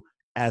two,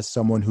 as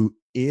someone who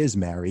is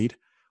married,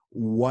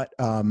 what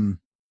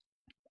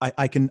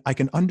I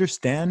can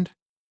understand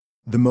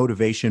the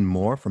motivation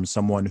more from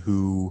someone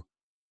who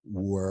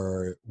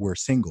were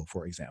single,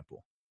 for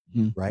example.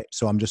 Mm-hmm. Right.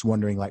 So I'm just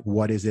wondering, like,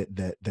 what is it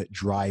that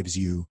drives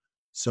you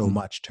so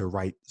much to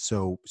write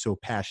so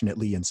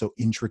passionately and so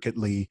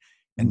intricately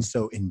and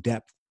so in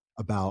depth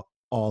about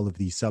all of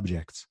these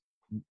subjects?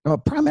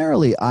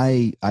 Primarily,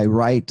 I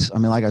write. I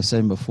mean, like I've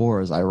said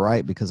before, is I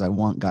write because I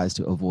want guys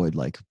to avoid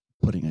like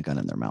putting a gun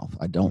in their mouth.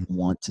 I don't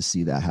want to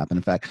see that happen.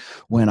 In fact,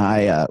 when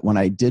I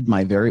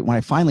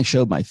finally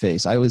showed my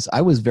face, I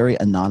was very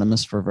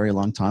anonymous for a very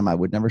long time. I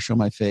would never show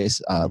my face.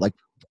 Like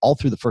all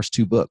through the first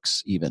two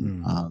books,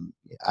 even.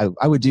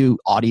 I would do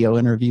audio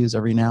interviews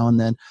every now and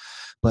then,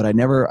 but I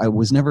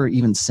was never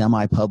even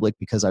semi-public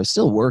because I was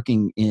still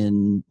working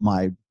in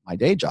my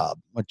day job,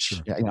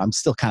 which I'm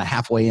still kind of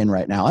halfway in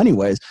right now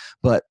anyways,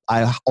 but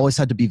I always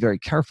had to be very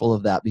careful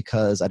of that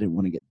because I didn't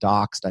want to get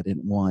doxxed. I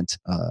didn't want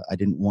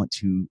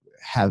to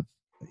have,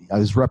 I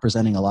was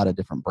representing a lot of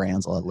different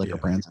brands, a lot of liquor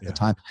brands at the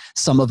time.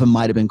 Some of them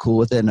might have been cool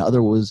with it, and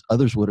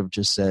others would have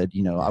just said,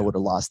 I would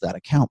have lost that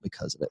account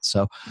because of it.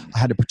 So I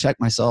had to protect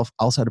myself.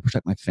 I also had to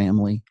protect my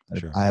family.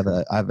 Sure. I have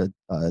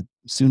a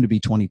soon to be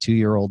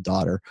 22-year-old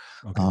daughter.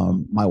 Okay.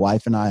 My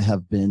wife and I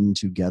have been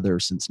together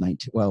since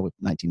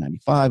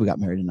 1995. We got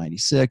married in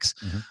 96.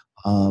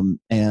 Mm-hmm.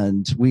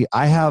 And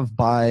I have,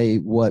 by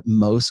what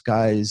most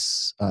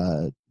guys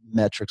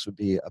metrics would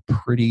be, a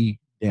pretty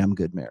damn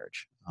good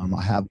marriage.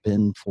 I have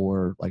been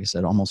for, like I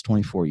said, almost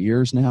 24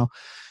 years now.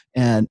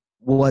 And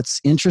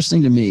what's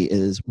interesting to me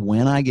is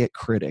when I get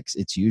critics,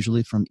 it's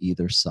usually from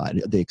either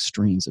side, the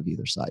extremes of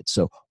either side.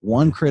 So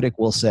one critic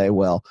will say,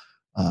 well,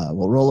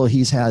 Rollo,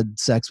 he's had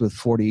sex with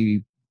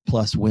 40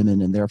 plus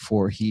women and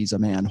therefore he's a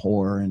man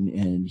whore,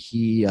 and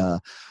he,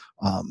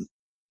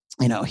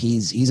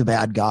 he's a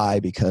bad guy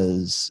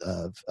because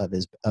of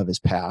his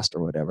past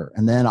or whatever.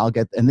 And then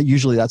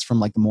usually that's from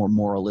like the more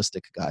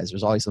moralistic guys.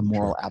 There's always the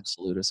moral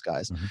absolutist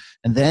guys. Mm-hmm.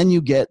 And then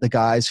you get the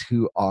guys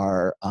who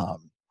are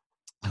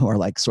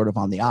like sort of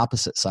on the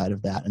opposite side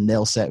of that. And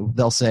they'll say,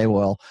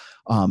 well,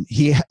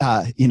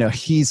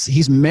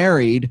 he's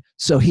married,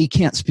 so he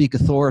can't speak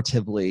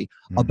authoritatively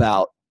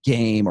about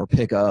game or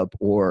pickup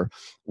or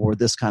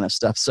this kind of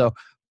stuff. So,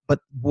 but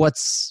what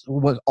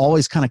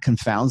always kind of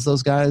confounds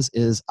those guys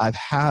is I've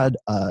had,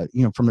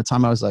 from the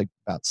time I was like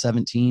about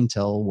 17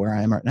 till where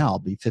I am right now, I'll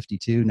be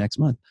 52 next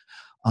month.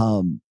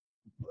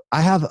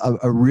 I have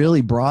a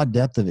really broad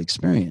depth of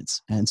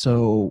experience. And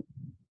so,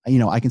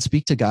 I can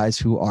speak to guys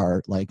who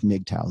are like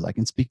MGTOWs. I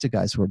can speak to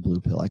guys who are blue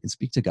pill. I can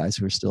speak to guys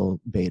who are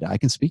still beta. I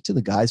can speak to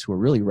the guys who are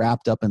really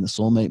wrapped up in the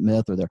soulmate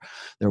myth, or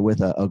they're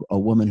with a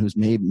woman who's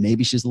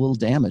maybe she's a little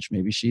damaged.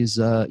 Maybe she's,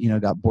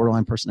 got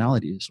borderline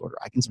personality disorder.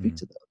 I can speak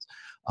to those.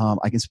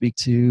 I can speak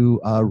to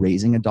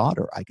raising a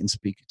daughter. I can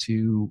speak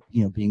to,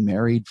 being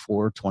married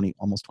for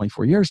almost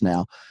 24 years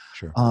now.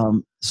 Sure.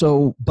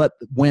 But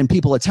when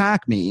people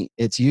attack me,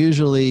 it's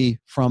usually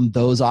from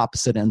those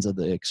opposite ends of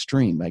the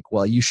extreme. Like,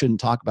 well, you shouldn't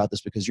talk about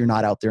this because you're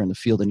not out there in the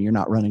field and you're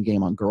not running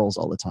game on girls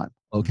all the time.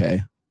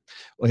 Okay.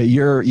 Well,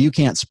 you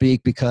can't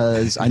speak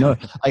because I know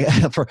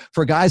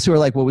for guys who are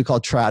like what we call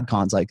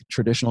tradcons, like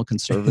traditional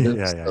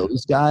conservatives,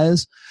 those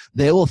guys,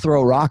 they will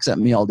throw rocks at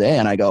me all day.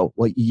 And I go,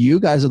 well, you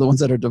guys are the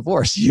ones that are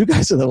divorced. You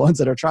guys are the ones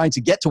that are trying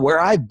to get to where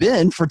I've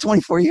been for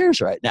 24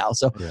 years right now.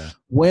 So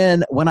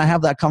when I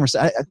have that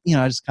conversation,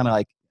 I just kind of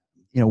like,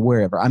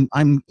 wherever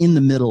I'm in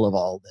the middle of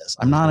all this.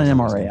 I'm not an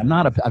MRA.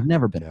 I've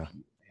never been.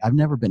 I've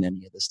never been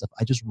any of this stuff.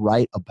 I just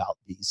write about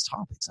these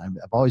topics. I've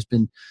always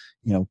been,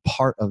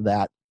 part of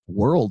that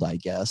world, I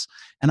guess.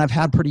 And I've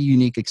had pretty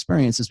unique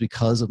experiences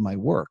because of my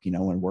work,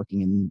 when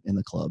working in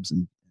the clubs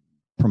and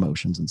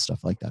promotions and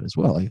stuff like that as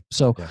well.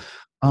 So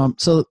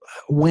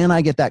when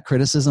I get that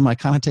criticism, I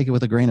kind of take it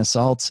with a grain of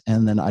salt,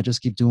 and then I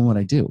just keep doing what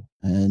I do,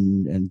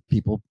 and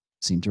people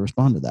seem to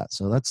respond to that.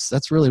 So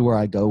that's really where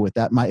I go with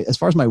that. As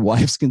far as my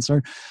wife's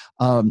concerned,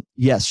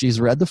 yes,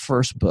 she's read the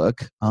first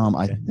book.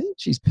 I think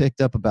she's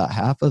picked up about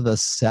half of the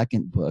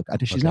second book.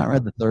 She's not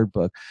read the third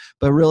book,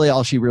 but really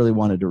all she really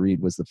wanted to read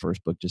was the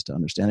first book just to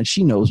understand it.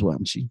 She knows what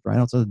she's right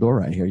outside the door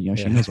right here.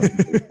 She knows what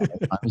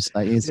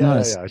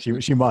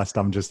she must.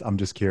 I'm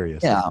just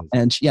curious. Yeah.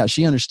 And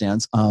she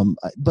understands.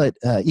 But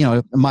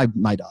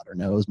my daughter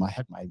knows, my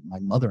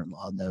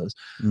mother-in-law knows.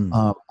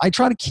 I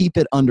try to keep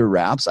it under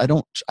wraps. I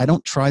don't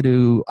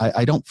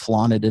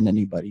flaunt it in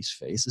anybody's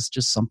face. It's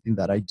just something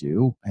that I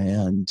do.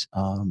 And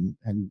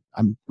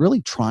I'm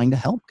really trying to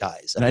help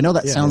guys. And I know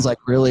that sounds like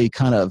really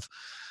kind of,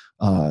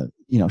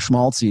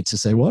 schmaltzy to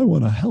say, well, I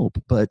want to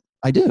help, but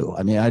I do.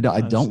 I mean, I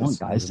don't want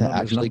guys to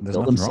actually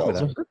kill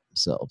themselves or hurt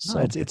themselves.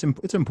 No, so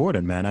it's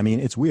important, man. I mean,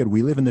 it's weird.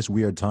 We live in this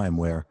weird time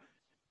where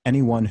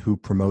anyone who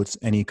promotes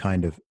any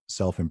kind of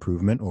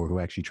self-improvement or who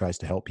actually tries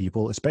to help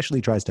people,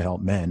 especially tries to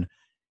help men,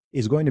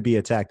 is going to be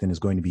attacked and is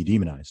going to be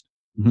demonized.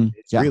 Mm-hmm.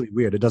 It's really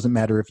weird. It doesn't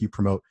matter if you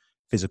promote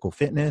physical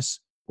fitness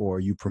or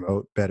you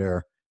promote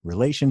better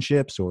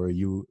relationships or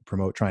you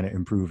promote trying to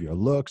improve your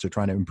looks or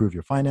trying to improve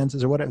your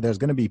finances or whatever. There's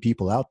going to be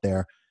people out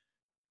there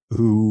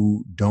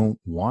who don't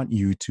want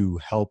you to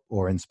help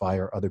or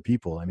inspire other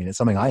people. I mean, it's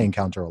something I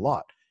encounter a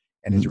lot,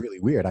 and it's really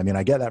weird. I mean,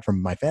 I get that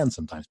from my fans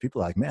sometimes.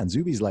 People are like, man,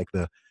 Zuby's like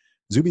the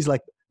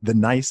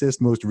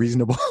nicest, most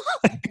reasonable,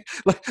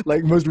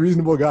 like most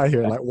reasonable guy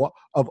here. Like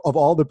of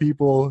all the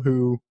people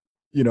who,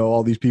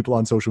 all these people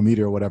on social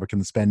media or whatever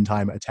can spend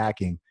time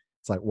attacking.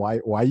 It's like, why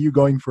are you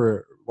going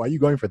for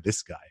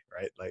this guy?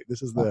 Right. Like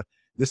this is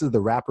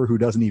the rapper who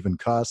doesn't even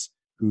cuss,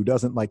 who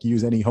doesn't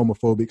use any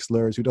homophobic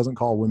slurs, who doesn't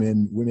call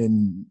women,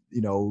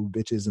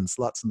 bitches and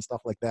sluts and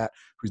stuff like that,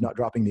 who's not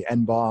dropping the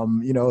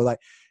N-bomb,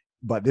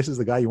 but this is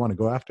the guy you want to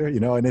go after,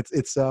 and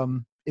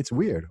it's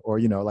weird. Or,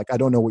 I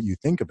don't know what you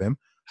think of him,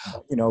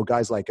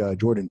 guys like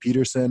Jordan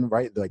Peterson,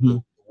 right?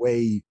 The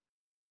way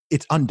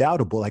it's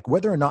undoubtable,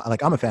 whether or not,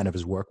 I'm a fan of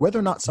his work, whether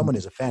or not someone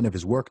is a fan of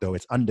his work, though,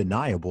 it's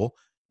undeniable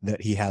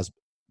that he has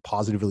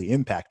positively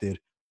impacted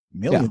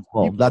millions. Yeah,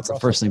 well, that's the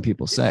first thing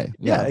people say.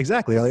 Yeah,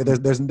 exactly.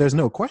 There's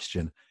no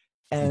question.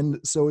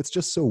 And so it's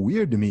just so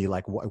weird to me.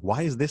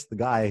 Why is this the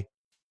guy?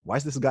 Why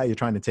is this the guy you're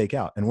trying to take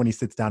out? And when he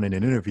sits down in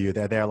an interview,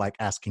 they're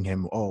asking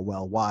him, oh,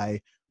 well,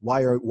 why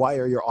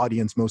are your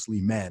audience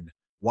mostly men?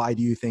 Why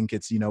do you think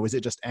it's, is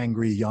it just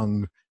angry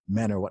young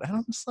men or what? And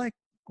I'm just like,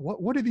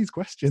 what are these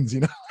questions?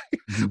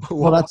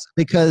 Well, that's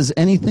because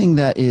anything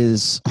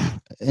that's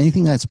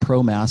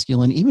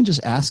pro-masculine, even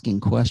just asking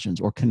questions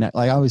or connect,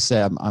 like I always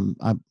say, I'm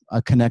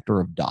a connector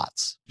of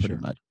dots pretty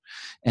much.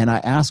 And I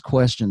ask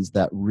questions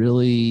that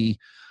really,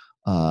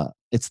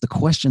 it's the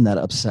question that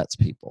upsets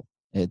people.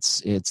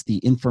 It's the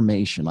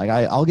information.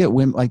 I'll get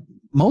women,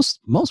 most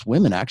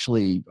women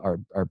actually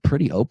are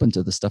pretty open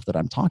to the stuff that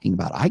I'm talking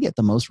about. I get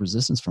the most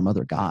resistance from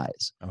other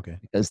guys. Okay.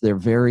 Because they're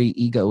very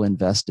ego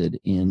invested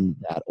in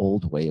that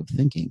old way of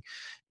thinking.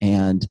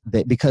 And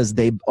because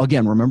they,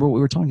 again, remember what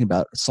we were talking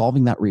about,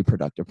 solving that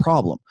reproductive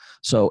problem.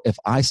 So if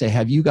I say,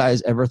 have you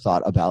guys ever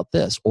thought about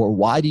this? Or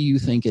why do you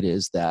think it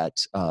is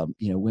that,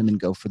 women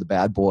go for the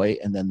bad boy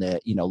and then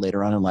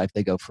later on in life,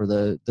 they go for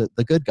the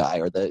good guy,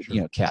 or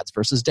the, cats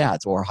versus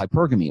dads, or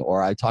hypergamy,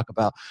 or I talk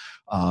about,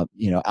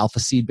 alpha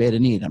seed, beta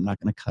need. I'm not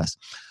going to cuss.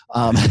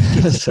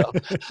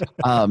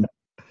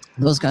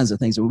 Those kinds of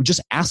things. We're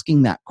just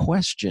asking that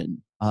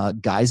question.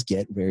 Guys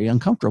get very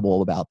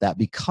uncomfortable about that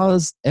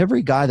because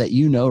every guy that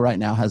right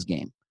now has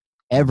game.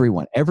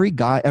 Every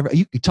guy,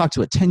 you could talk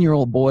to a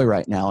 10-year-old boy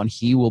right now and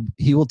he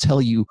will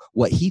tell you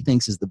what he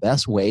thinks is the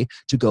best way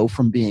to go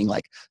from being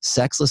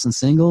sexless and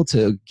single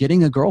to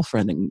getting a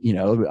girlfriend and,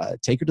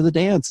 take her to the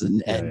dance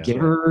and give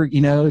her,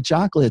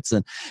 chocolates.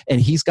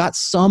 And he's got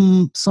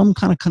some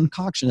kind of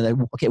concoction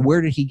that, okay,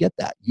 where did he get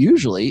that?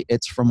 Usually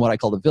it's from what I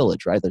call the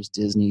village, right? There's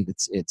Disney,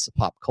 it's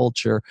pop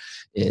culture.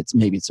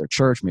 Maybe it's their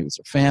church, maybe it's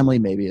their family,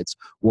 maybe it's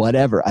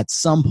whatever. At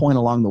some point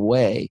along the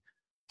way,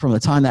 from the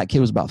time that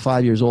kid was about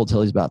 5 years old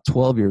till he's about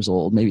 12 years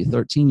old, maybe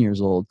 13 years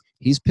old,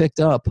 He's picked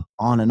up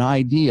on an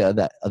idea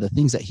that the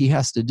things that he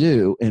has to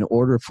do in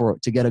order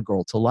to get a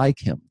girl to like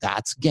him.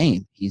 That's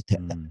game.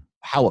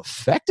 How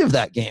effective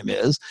that game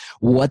is,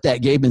 what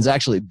that game is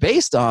actually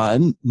based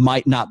on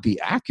might not be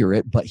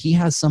accurate, but he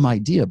has some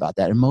idea about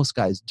that, and most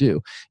guys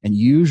do. And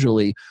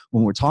usually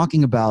when we're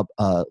talking about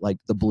like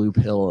the blue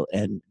pill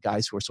and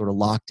guys who are sort of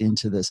locked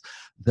into this,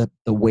 the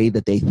way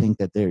that they think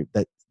that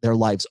their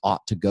lives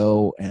ought to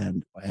go,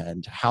 and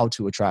how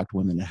to attract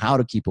women and how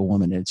to keep a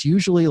woman. And it's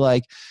usually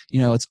like,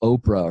 it's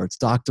Oprah or it's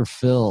Dr.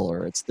 Phil,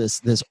 or it's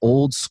this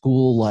old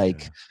school,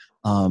 like,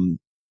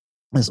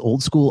 this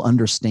old school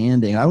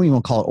understanding. I don't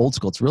even call it old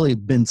school. It's really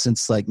been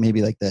since like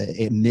maybe like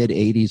the mid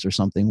 80s or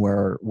something,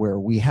 where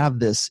we have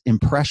this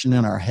impression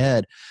in our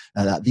head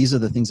that these are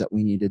the things that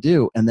we need to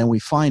do. And then we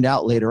find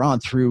out later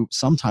on through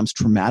sometimes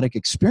traumatic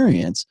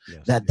experience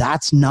that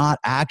that's not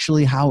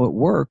actually how it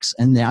works.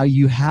 And now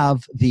you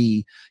have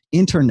the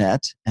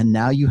internet, and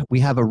now we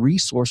have a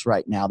resource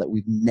right now that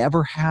we've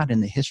never had in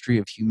the history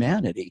of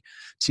humanity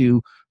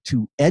to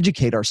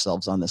educate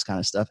ourselves on this kind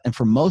of stuff. And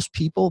for most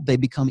people, they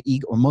become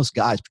or most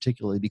guys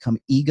particularly, become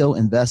ego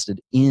invested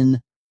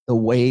in the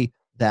way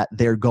that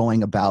they're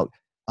going about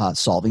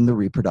solving the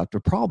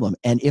reproductive problem.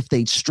 And if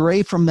they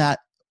stray from that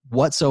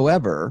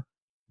whatsoever,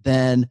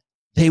 then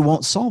they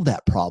won't solve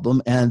that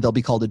problem, and they'll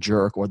be called a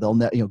jerk, or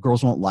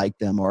girls won't like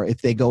them, or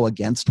if they go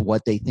against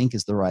what they think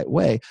is the right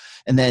way.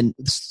 And then,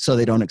 so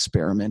they don't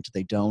experiment.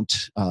 They don't,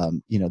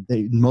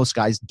 most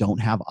guys don't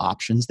have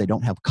options. They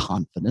don't have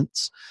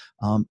confidence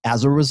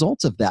as a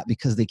result of that,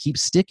 because they keep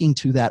sticking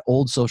to that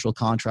old social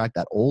contract,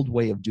 that old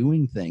way of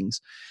doing things,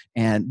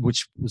 and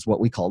which is what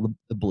we call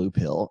the blue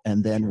pill.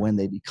 And then when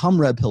they become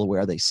red pill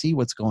aware, they see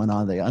what's going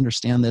on. They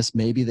understand this.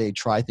 Maybe they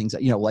try things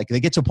that, like they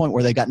get to a point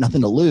where they got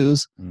nothing to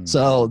lose.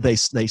 So they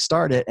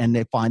start it and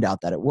they find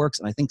out that it works.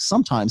 And I think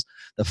sometimes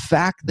the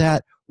fact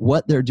that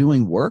what they're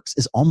doing works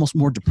is almost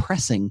more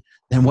depressing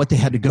than what they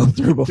had to go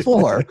through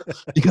before,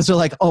 because they're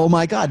like, oh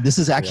my God, this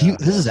is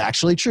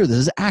actually true. This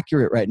is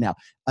accurate right now.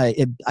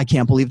 I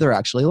can't believe they're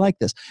actually like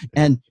this.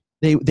 And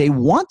they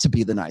want to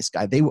be the nice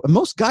guy.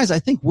 Most guys, I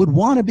think, would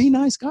want to be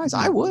nice guys.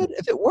 I would,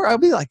 if it were. I'd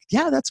be like,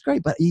 yeah, that's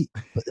great, but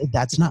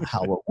that's not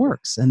how it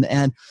works.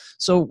 And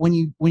so when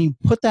you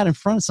put that in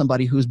front of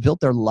somebody who's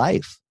built their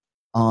life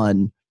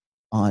on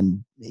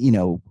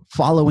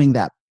following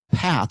that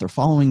path or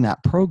following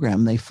that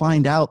program, they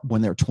find out when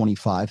they're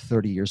 25,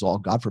 30 years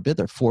old, God forbid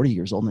they're 40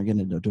 years old and they're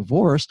getting a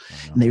divorce,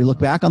 and they look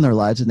back on their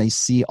lives and they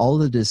see all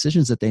of the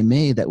decisions that they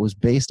made that was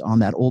based on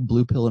that old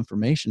blue pill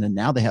information. And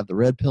now they have the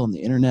red pill and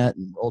the internet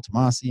and Rollo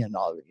Tomassi and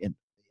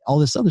all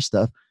this other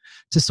stuff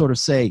to sort of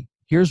say,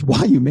 here's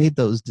why you made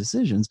those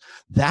decisions.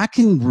 That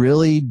can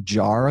really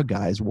jar a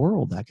guy's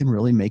world. That can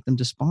really make them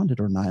despondent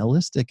or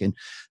nihilistic. And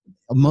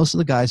most of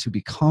the guys who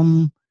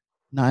become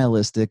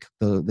nihilistic,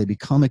 they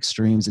become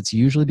extremes, it's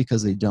usually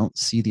because they don't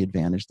see the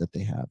advantage that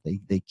they have.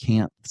 They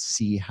can't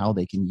see how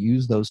they can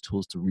use those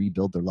tools to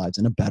rebuild their lives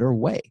in a better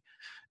way.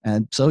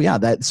 And so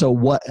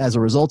as a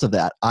result of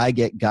that, I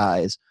get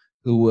guys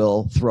who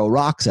will throw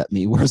rocks at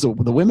me, whereas the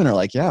women are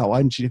like, yeah, why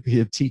don't you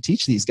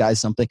teach these guys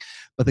something?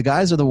 But the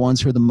guys are the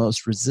ones who are the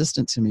most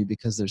resistant to me,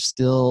 because they're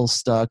still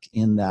stuck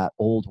in that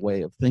old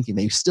way of thinking.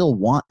 They still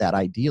want that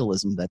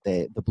idealism that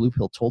the blue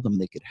pill told them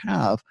they could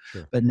have,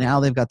 but now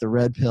they've got the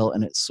red pill,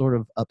 and it sort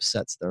of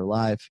upsets their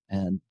life.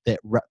 And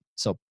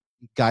so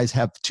guys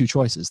have two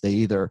choices. They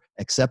either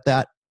accept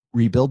that,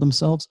 rebuild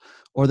themselves,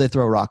 or they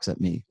throw rocks at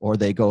me, or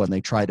they go and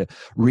they try to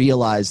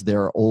realize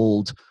their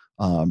old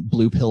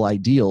blue pill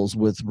ideals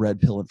with red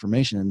pill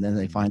information. And then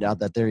they find out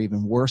that they're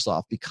even worse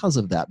off because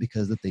of that,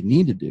 because what they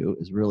need to do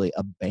is really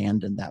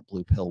abandon that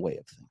blue pill way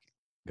of thinking.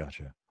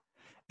 Gotcha.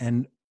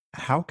 And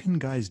how can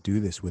guys do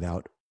this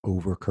without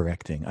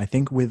overcorrecting? I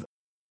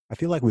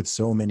feel like with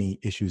so many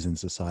issues in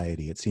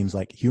society, it seems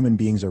like human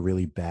beings are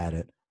really bad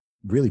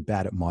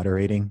at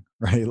moderating,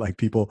 right? Like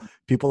people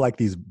like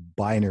these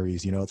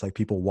binaries, it's like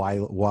people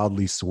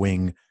wildly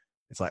swing.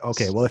 It's like,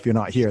 okay, well, if you're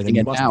not here, then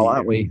you must be,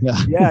 aren't we?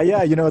 Yeah.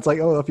 It's like,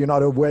 oh, if you're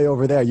not way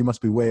over there, you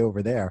must be way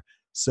over there.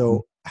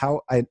 So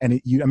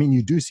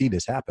you do see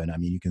this happen. I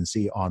mean, you can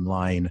see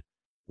online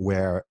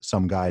where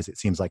some guys, it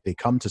seems like they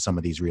come to some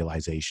of these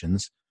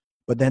realizations,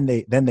 but then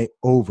they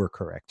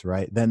overcorrect,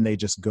 right? Then they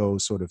just go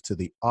sort of to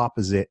the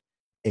opposite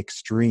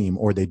extreme,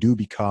 or they do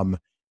become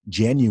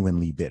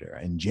genuinely bitter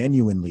and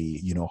genuinely,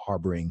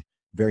 harboring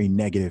very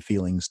negative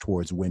feelings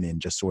towards women,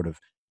 just sort of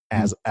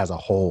as a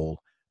whole.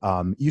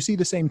 You see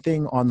the same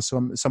thing on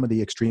some of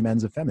the extreme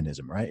ends of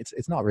feminism, right?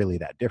 It's not really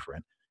that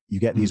different. You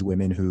get these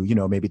women who,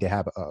 maybe they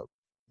have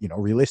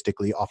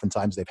realistically,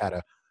 oftentimes they've had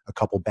a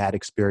couple bad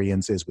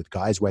experiences with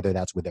guys, whether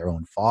that's with their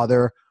own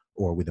father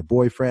or with a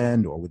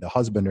boyfriend or with a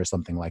husband or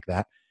something like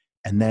that.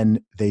 And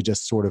then they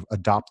just sort of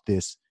adopt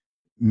this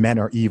men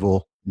are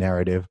evil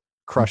narrative,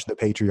 crush the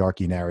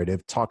patriarchy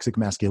narrative, toxic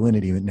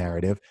masculinity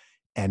narrative.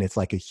 And it's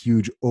like a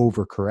huge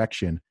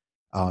overcorrection.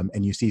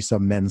 And you see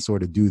some men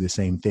sort of do the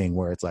same thing,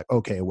 where it's like,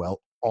 okay,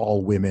 well,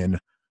 all women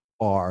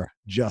are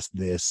just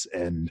this,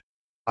 and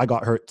I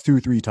got hurt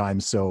 2-3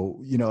 times. So,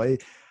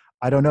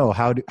 I don't know,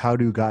 how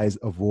do guys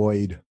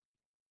avoid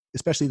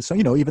especially, so,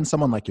 even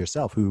someone like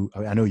yourself who,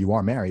 I know you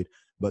are married,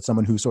 but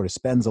someone who sort of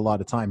spends a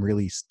lot of time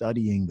really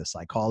studying the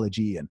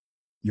psychology, and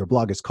your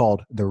blog is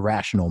called The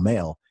Rational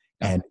Male.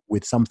 And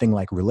with something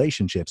like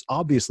relationships,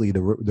 obviously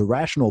the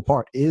rational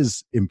part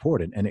is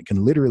important and it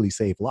can literally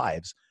save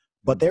lives.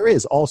 But there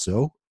is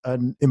also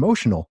an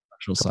emotional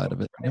side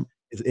of it. Yep.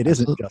 It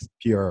isn't just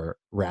pure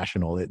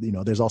rational.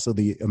 There's also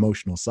the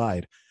emotional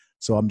side.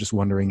 So I'm just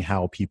wondering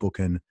how people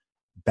can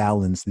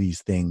balance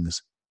these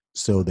things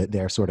so that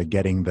they're sort of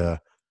getting the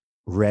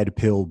red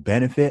pill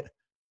benefit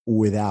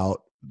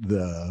without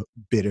the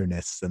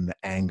bitterness and the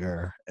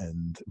anger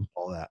and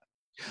all that.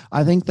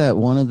 I think that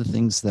one of the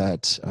things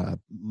that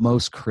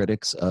most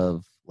critics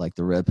of like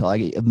the red pill,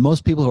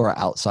 most people who are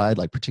outside,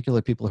 like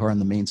particularly people who are in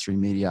the mainstream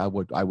media,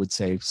 I would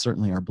say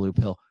certainly are blue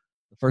pill.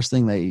 The first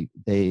thing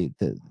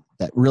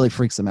that really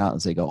freaks them out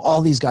is they go,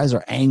 all these guys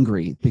are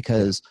angry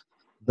because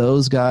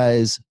those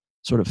guys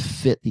sort of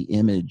fit the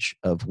image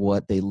of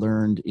what they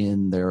learned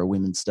in their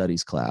women's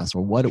studies class,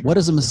 or what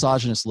does a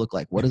misogynist look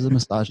like? What does a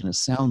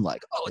misogynist sound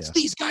like? Oh, it's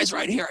these guys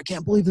right here. I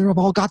can't believe they've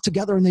all got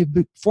together and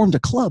they've formed a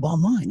club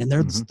online, and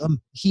they're the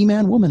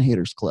He-Man Woman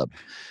Haters Club.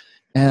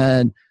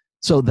 And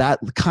so that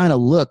kind of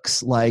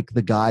looks like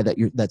the guy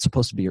that's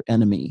supposed to be your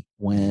enemy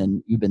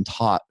when you've been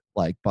taught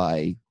like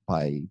by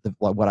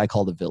what I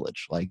call the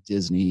village, like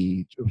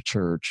Disney,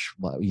 church,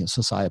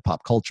 society,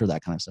 pop culture,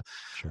 that kind of stuff.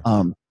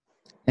 Sure.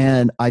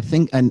 And I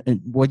think, and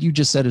what you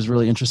just said is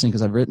really interesting,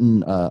 because I've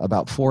written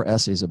about 4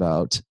 essays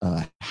about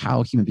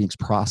how human beings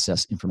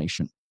process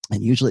information.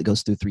 And usually it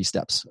goes through 3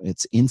 steps.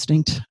 It's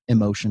instinct,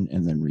 emotion,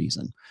 and then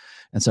reason.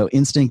 And so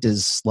instinct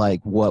is like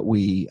what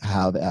we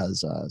have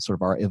as sort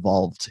of our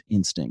evolved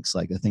instincts,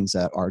 like the things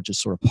that are just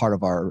sort of part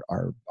of our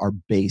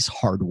base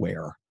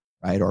hardware,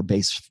 right? Or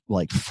base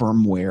like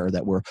firmware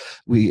that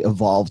we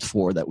evolved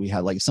for, that we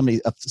have. Like somebody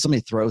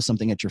throws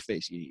something at your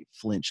face, you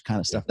flinch, kind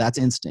of stuff. That's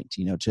instinct,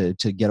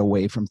 to get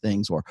away from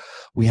things. Or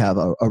we have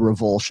a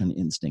revulsion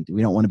instinct.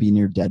 We don't want to be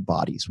near dead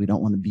bodies. We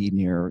don't want to be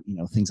near,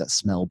 things that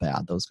smell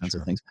bad, those kinds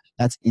of things.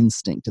 That's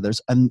instinct.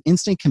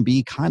 Instinct can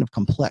be kind of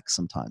complex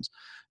sometimes.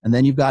 And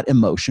then you've got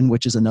emotion,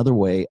 which is another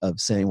way of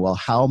saying, well,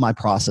 how am I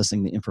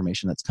processing the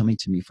information that's coming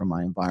to me from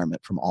my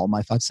environment, from all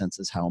my 5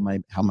 senses? How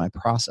am I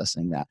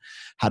processing that?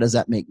 How does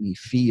that make me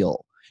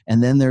feel?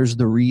 And then there's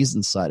the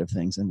reason side of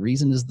things, and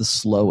reason is the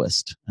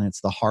slowest, and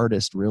it's the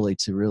hardest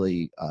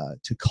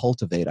to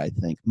cultivate. I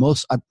think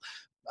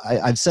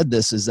I've said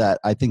this, is that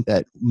I think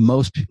that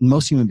most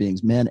human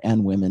beings, men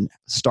and women,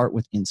 start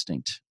with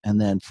instinct, and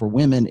then for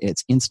women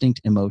it's instinct,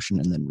 emotion,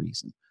 and then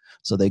reason.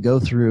 So they go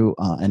through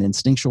an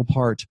instinctual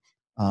part.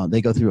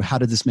 They go through, how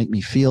did this make me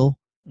feel?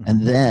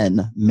 And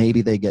then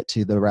maybe they get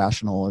to the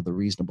rational or the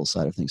reasonable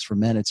side of things. For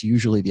men, it's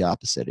usually the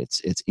opposite.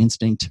 It's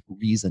instinct,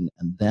 reason,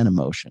 and then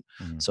emotion.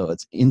 So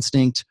it's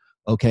instinct.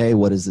 Okay,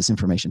 what is this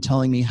information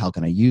telling me? How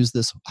can I use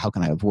this? How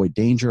can I avoid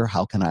danger?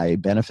 How can I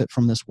benefit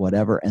from this?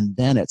 Whatever. And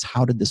then it's,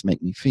 how did this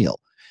make me feel?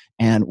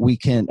 And we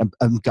can,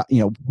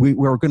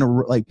 we're going to,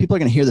 like, people are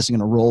going to hear this and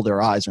going to roll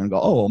their eyes and go,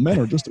 oh, men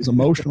are just as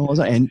emotional as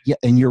I. And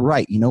you're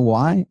right. You know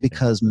why?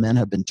 Because men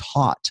have been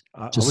taught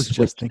to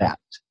switch that.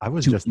 I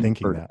was just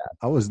thinking that.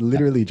 I was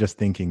literally just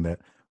thinking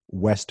that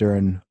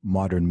Western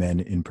modern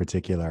men in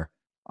particular,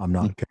 I'm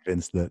not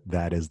convinced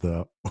that is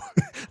the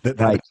that is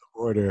the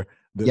order.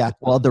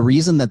 Well, the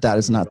reason that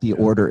is not the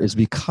order is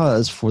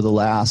because for the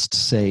last,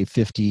 say,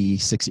 50,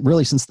 60,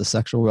 really since the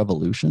sexual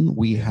revolution,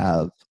 we've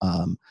had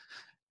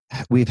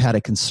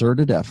a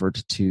concerted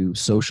effort to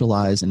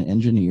socialize and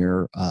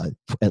engineer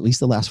at least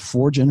the last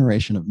 4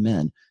 generations of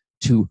men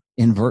to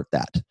invert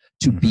that,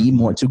 to be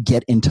more, to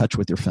get in touch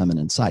with your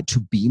feminine side, to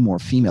be more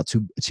female,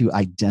 to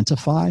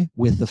identify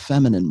with the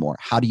feminine more.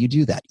 How do you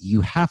do that?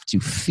 You have to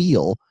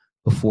feel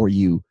before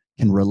you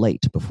can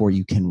relate, before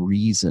you can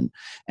reason.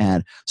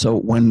 And so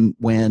when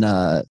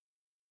a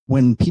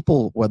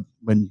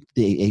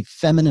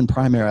feminine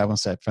primary, I want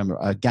to say a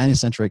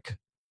gynocentric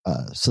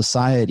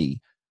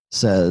society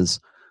says,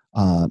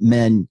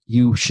 men,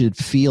 you should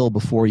feel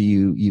before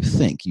you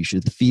think. You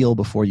should feel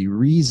before you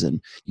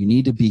reason. You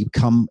need to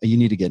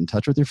get in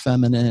touch with your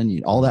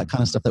feminine, all that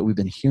kind of stuff that we've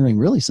been hearing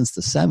really since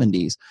the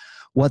 70s.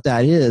 What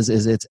that is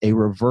it's a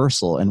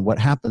reversal. And what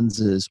happens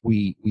is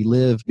we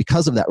live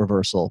because of that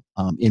reversal.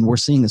 And we're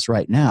seeing this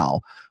right now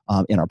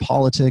in our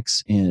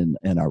politics, in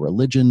our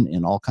religion,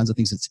 in all kinds of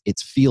things.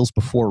 It's feels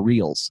before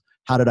reals.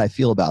 How did I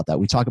feel about that?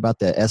 We talk about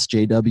the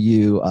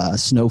SJW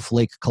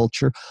snowflake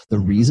culture. The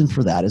reason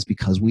for that is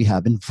because we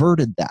have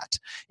inverted that.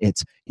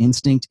 It's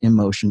instinct,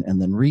 emotion, and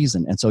then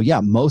reason. And so,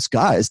 most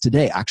guys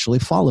today actually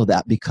follow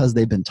that because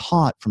they've been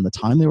taught from the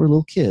time they were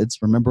little kids.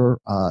 Remember,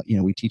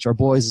 we teach our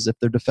boys as if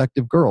they're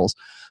defective girls.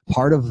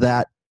 Part of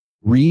that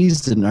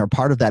reason or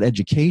part of that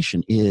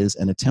education is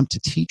an attempt to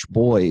teach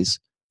boys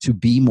to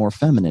be more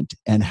feminine.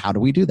 And how do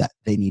we do that?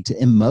 They need to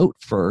emote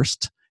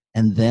first.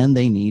 And then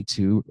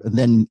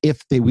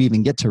if we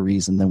even get to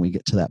reason, then we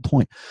get to that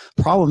point.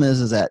 Problem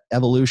is that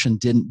evolution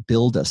didn't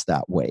build us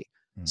that way.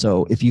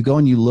 So if you go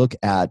and you look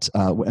at,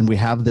 and we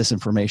have this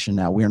information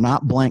now, we are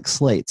not blank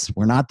slates.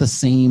 We're not the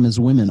same as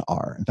women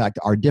are. In fact,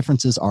 our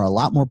differences are a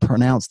lot more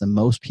pronounced than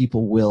most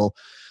people will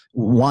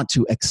want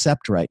to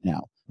accept right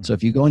now. So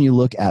if you go and you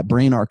look at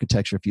brain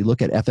architecture, if you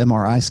look at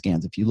fMRI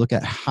scans, if you look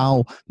at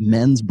how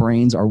men's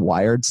brains are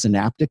wired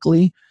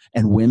synaptically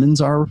and women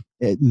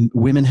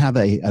have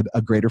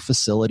a greater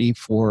facility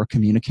for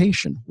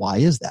communication. Why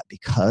is that?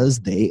 Because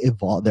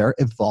their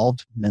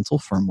evolved mental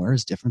firmware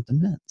is different than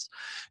men's.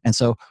 And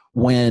so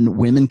when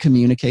women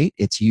communicate,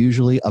 it's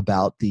usually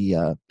about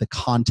the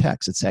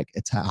context.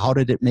 It's how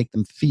did it make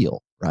them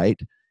feel, right?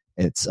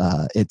 It's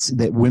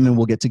that women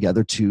will get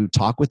together to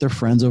talk with their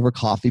friends over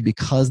coffee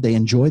because they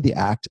enjoy the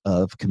act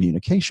of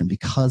communication,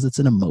 because it's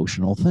an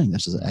emotional thing.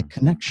 This is a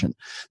connection.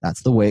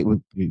 That's the way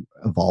we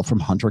evolved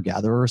from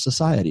hunter-gatherer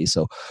society.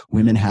 So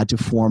women had to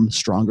form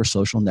stronger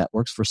social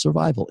networks for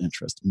survival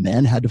interest.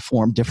 Men had to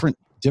form different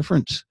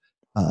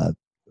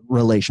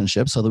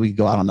relationships so that we could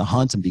go out on the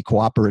hunt and be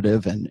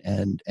cooperative,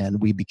 and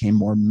we became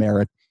more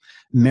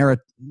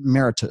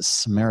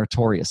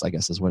meritorious, I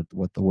guess is what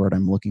the word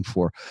I'm looking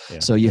for. Yeah.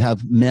 So you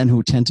have men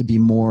who tend to be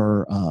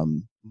more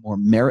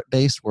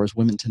merit-based, whereas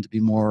women tend to be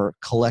more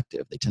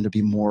collective. They tend to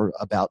be more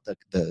about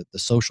the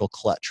social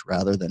clutch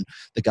rather than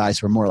the guys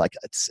who are more like,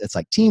 it's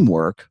like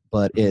teamwork,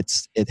 but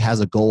it has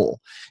a goal.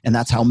 And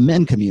that's how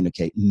men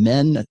communicate.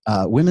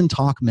 Women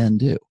talk, men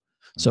do.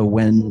 So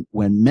when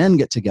men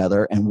get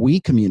together and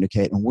we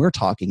communicate and we're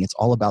talking, it's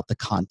all about the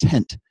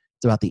content.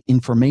 It's about the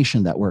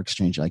information that we're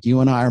exchanging. Like you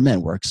and I are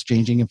men. We're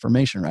exchanging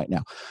information right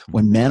now.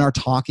 When men are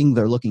talking,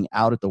 they're looking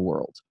out at the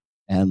world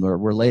and they're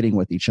relating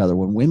with each other.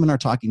 When women are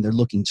talking, they're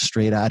looking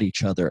straight at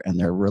each other and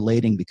they're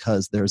relating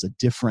because there's a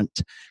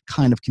different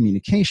kind of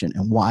communication.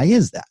 And why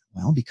is that?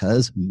 Well,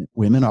 because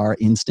women are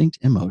instinct,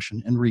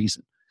 emotion, and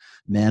reason.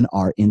 Men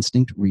are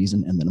instinct,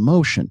 reason, and then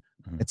emotion.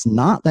 It's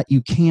not that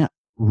you can't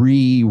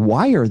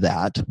rewire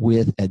that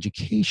with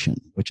education,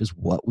 which is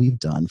what we've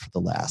done for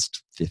the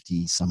last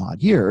 50 some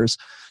odd years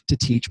to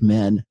teach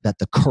men that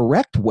the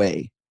correct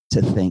way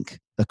to think,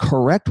 the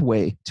correct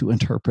way to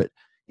interpret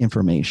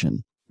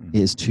information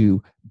is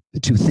to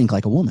think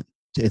like a woman.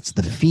 It's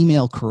the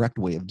female correct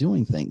way of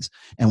doing things.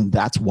 And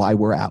that's why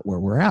we're at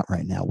where we're at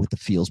right now with the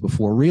feels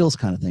before reels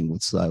kind of thing.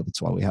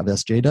 That's why we have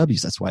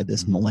SJWs. That's why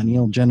this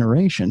millennial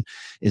generation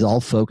is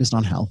all focused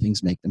on how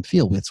things make them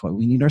feel. That's why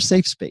we need our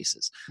safe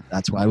spaces.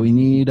 That's why we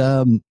need,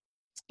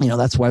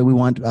 that's why we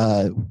want,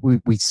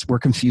 we're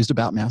confused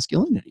about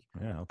masculinity.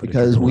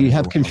 Because we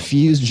have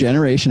confused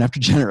generation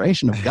after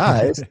generation of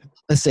guys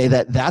that say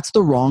that that's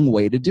the wrong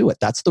way to do it.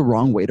 That's the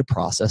wrong way to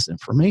process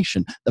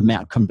information.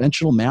 The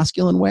conventional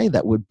masculine way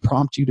that would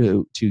prompt you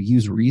to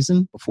use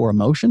reason before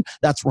emotion,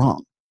 that's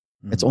wrong.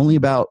 It's only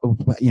about,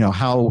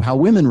 how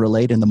women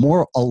relate. And the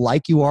more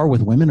alike you are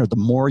with women, or the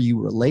more you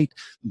relate,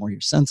 the more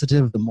you're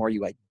sensitive, the more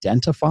you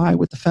identify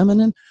with the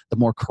feminine, the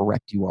more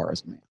correct you are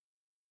as a man.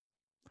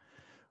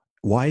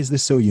 Why is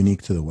this so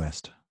unique to the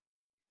West?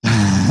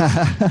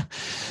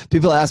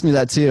 People ask me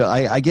that too.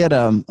 I get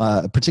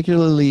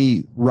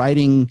particularly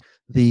writing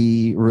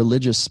the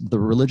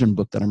religion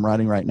book that I'm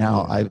writing right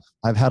now.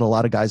 I've had a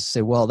lot of guys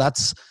say, well,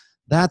 that's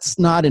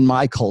not in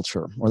my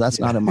culture, or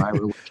that's not in my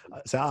religion.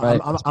 So right?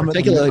 I'm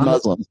particularly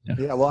Muslim.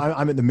 Well,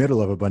 I'm in the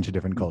middle of a bunch of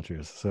different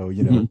cultures. So,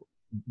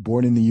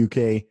 born in the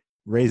UK,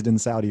 raised in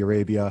Saudi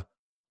Arabia,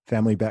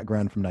 family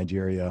background from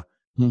Nigeria,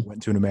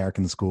 went to an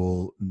American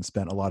school and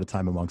spent a lot of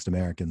time amongst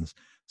Americans.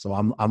 So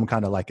I'm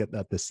kind of like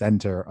at the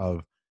center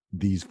of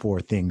these four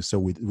things. So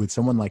with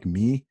someone like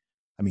me,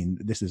 I mean,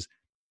 this is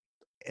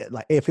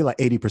like, I feel like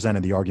 80%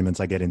 of the arguments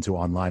I get into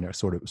online are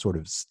sort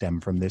of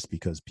stem from this,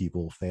 because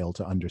people fail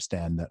to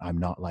understand that I'm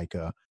not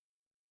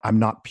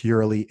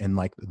purely in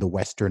like the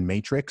Western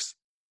matrix,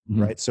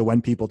 right? So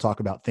when people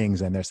talk about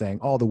things and they're saying,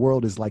 oh, the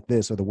world is like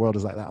this or the world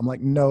is like that, I'm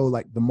like, no,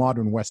 like the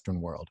modern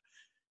Western world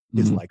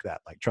is like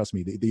that. Like, trust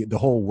me, the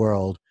whole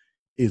world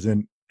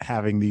isn't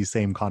having these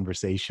same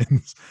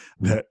conversations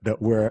that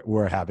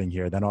we're having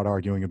here. They're not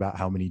arguing about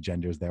how many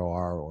genders there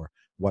are or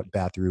what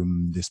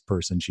bathroom this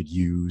person should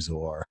use,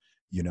 or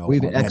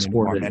we've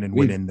exported men and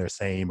women they're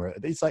same, or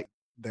it's like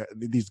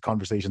these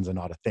conversations are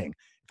not a thing.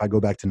 If I go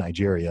back to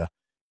Nigeria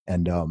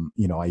and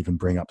I even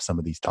bring up some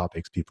of these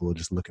topics, people will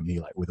just look at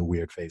me like with a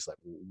weird face, like,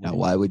 now,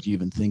 why would you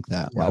even think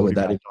that? Why would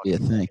that even be a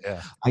thing?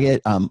 Yeah.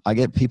 I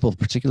get people,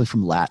 particularly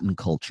from Latin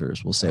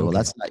cultures, will say, well,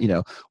 that's not,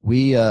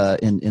 we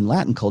in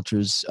Latin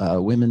cultures,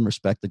 women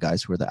respect the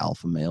guys who are the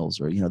alpha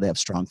males, or they have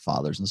strong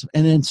fathers and stuff.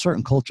 And in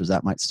certain cultures,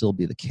 that might still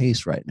be the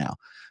case right now.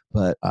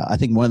 But I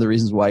think one of the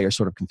reasons why you're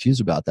sort of confused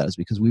about that is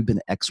because we've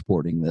been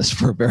exporting this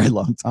for a very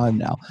long time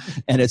now,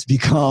 and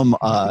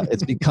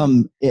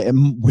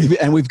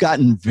we've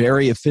gotten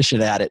very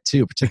efficient at it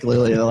too,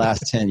 particularly in the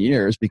last 10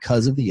 years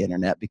because of the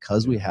internet,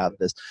 because we have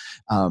this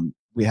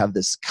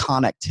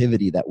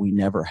connectivity that we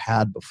never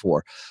had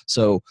before.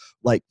 So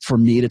like for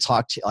me to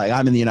talk to, like,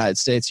 I'm in the United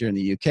States, you're in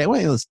the UK.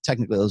 Well,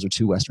 technically those are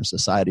two Western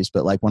societies,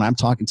 but like when I'm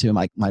talking to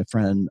my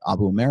friend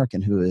Abu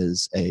American, who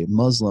is a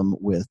Muslim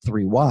with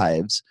 3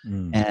 wives,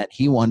 and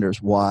he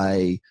wonders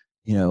why,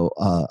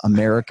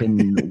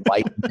 American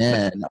white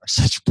men are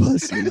such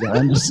pussies. And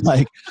I'm just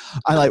like,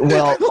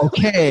 well,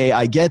 okay,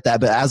 I get that.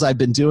 But as I've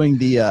been doing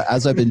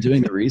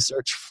the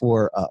research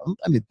for,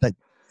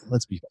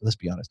 let's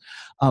be honest.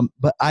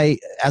 But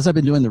as I've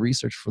been doing the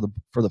research for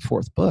the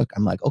fourth book,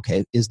 I'm like,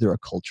 okay,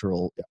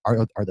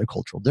 are there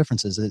cultural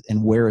differences,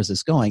 and where is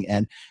this going?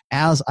 And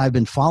as I've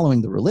been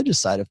following the religious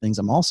side of things,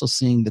 I'm also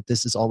seeing that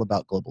this is all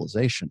about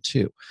globalization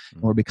too.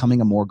 And we're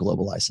becoming a more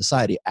globalized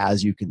society,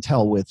 as you can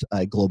tell with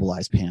a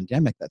globalized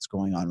pandemic that's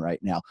going on right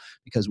now,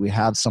 because we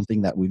have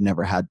something that we've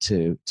never had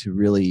to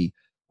really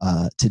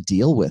to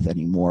deal with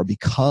anymore,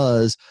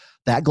 because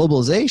that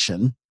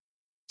globalization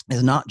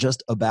is not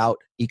just about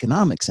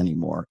economics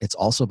anymore. It's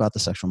also about the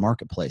sexual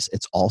marketplace.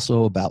 It's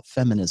also about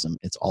feminism.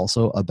 It's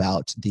also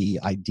about the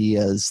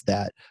ideas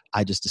that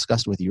I just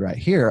discussed with you right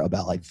here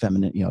about like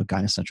feminine,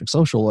 gynocentric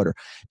social order.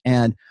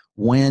 And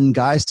when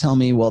guys tell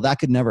me, well, that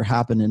could never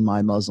happen in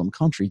my Muslim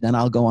country, then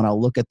I'll go and I'll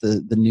look at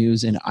the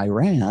news in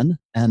Iran,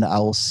 and I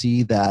will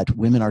see that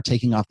women are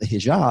taking off the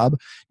hijab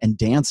and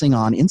dancing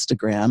on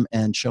Instagram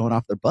and showing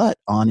off their butt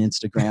on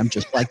Instagram,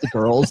 just like the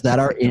girls that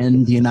are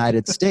in the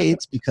United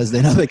States, because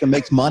they know they can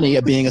make money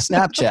at being a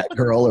Snapchat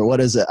girl, or what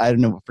is it? I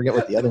don't know. I forget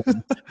what the other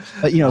one,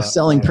 but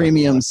selling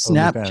premium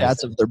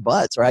Snapchats of their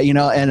butts, right?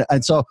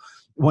 And so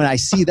when I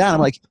see that,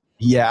 I'm like,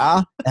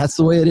 yeah, that's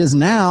the way it is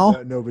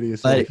now. Nobody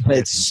is. But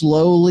it's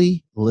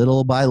slowly,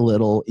 little by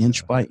little,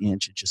 inch by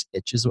inch, it just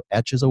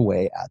etches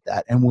away at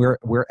that, and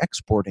we're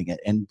exporting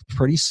it. And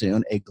pretty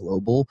soon, a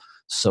global,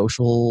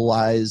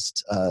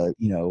 socialized, a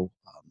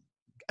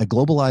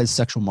globalized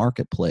sexual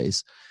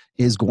marketplace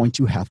is going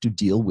to have to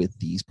deal with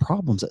these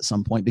problems at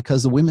some point,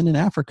 because the women in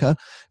Africa,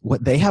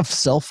 they have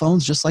cell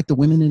phones just like the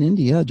women in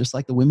India, just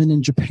like the women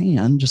in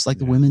Japan, just like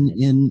the women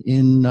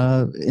in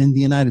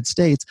the United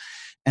States,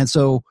 and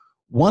so.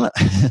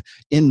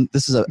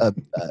 This is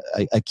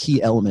a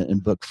key element in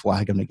book 4.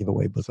 I'm going to give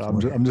away book 4.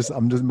 I'm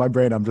just my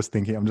brain. I'm just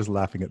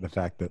laughing at the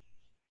fact that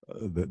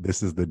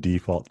this is the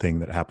default thing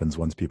that happens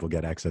once people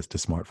get access to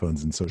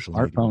smartphones and social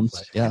media.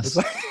 Smartphones, yes.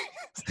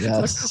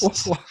 Yes.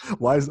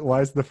 Why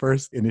is the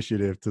first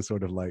initiative to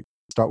sort of like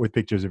start with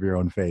pictures of your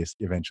own face,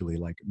 eventually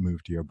like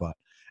move to your butt?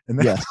 And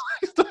then yes.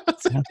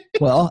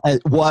 Well,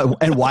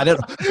 why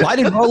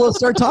did Rollo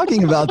start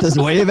talking about this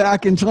way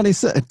back in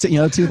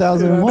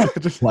 2001?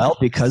 Well,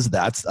 because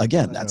that's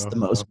the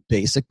most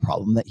basic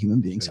problem that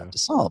human beings have to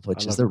solve,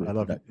 which is I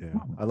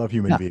love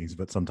human beings,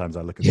 but sometimes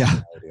I look at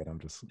society and I'm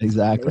just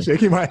exactly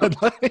shaking my head.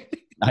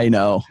 I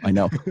know.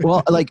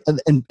 Well, like,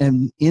 and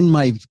in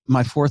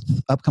my fourth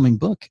upcoming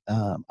book,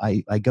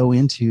 I go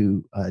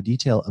into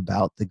detail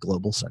about the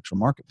global sexual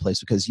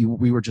marketplace, because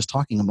we were just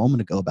talking a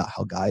moment ago about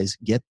how guys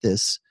get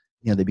this.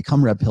 They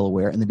become red pill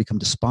aware, and they become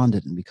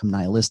despondent and become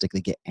nihilistic.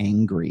 They get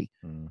angry.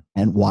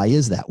 And why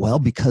is that? Well,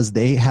 because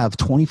they have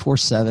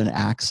 24/7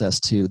 access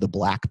to the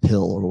black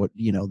pill, or what,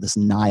 this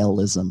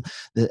nihilism,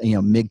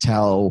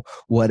 MGTOW,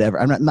 whatever.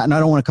 I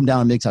don't want to come down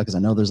on MGTOW, because I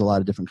know there's a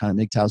lot of different kind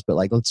of MGTOWs, but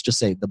like, let's just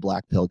say the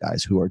black pill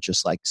guys who are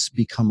just like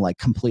become like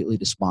completely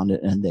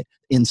despondent, and the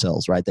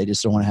incels, right? They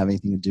just don't want to have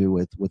anything to do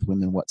with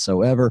women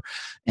whatsoever.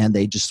 And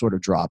they just sort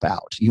of drop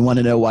out. You want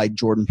to know why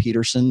Jordan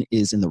Peterson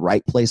is in the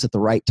right place at the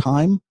right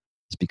time?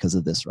 It's because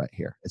of this right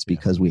here. It's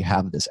because we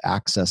have this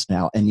access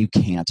now, and you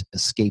can't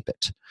escape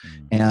it.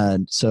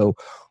 And so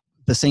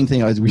the same thing,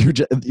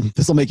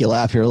 this will make you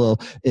laugh here a little,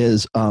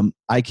 is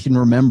I can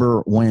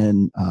remember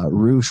when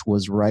Roosh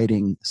was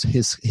writing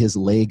his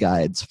lay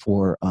guides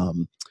for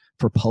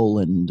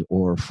Poland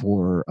or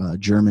for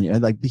Germany.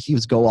 Like, he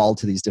would go all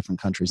to these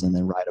different countries and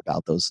then write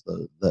about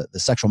the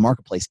sexual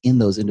marketplace in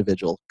those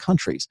individual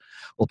countries.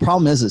 Well, the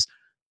problem is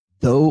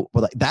though,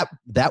 like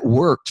that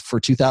worked for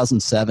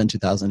 2007,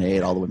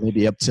 2008, all the way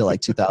maybe up to like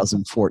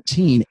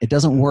 2014. It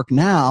doesn't work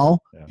now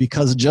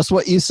because just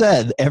what you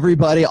said,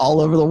 everybody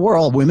all over the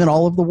world, women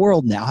all over the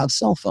world now have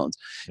cell phones.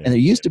 And there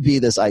used to be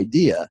this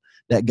idea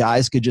that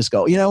guys could just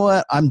go, you know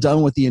what, I'm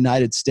done with the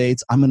United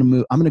States. I'm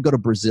going to go to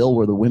Brazil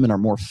where the women are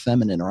more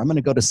feminine, or I'm going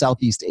to go to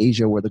Southeast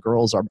Asia where the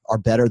girls are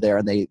better there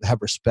and they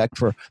have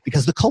respect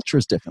because the culture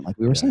is different. Like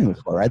we were saying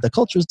before, right? The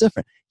culture is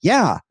different.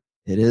 Yeah.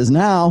 It is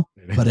now,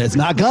 but it's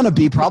not going to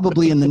be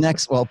probably in the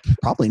next,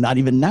 probably not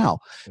even now.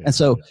 And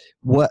so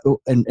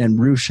and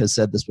Roosh has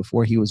said this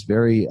before, he was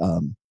very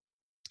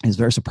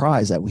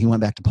surprised that he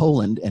went back to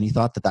Poland and he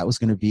thought that was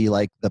going to be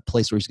like the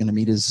place where he's going to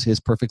meet his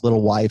perfect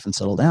little wife and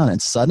settle down.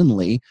 And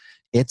suddenly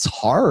it's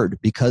hard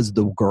because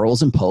the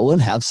girls in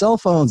Poland have cell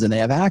phones and they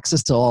have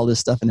access to all this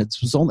stuff. And it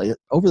was only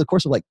over the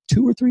course of like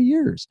 2 or 3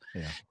 years.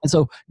 Yeah. And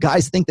so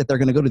guys think that they're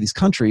going to go to these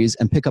countries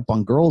and pick up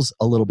on girls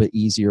a little bit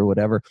easier or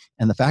whatever.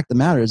 And the fact of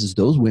the matter is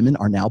those women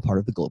are now part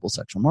of the global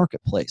sexual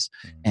marketplace,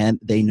 and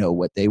they know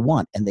what they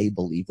want, and they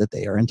believe that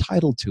they are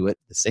entitled to it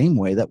the same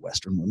way that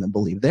Western women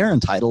believe they're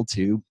entitled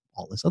to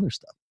all this other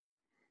stuff.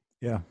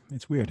 Yeah,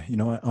 it's weird.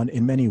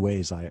 In many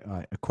ways,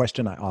 a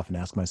question I often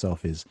ask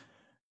myself is,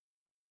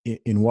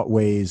 in what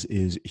ways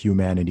is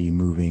humanity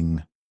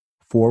moving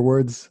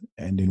forwards,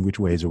 and in which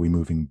ways are we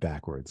moving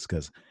backwards?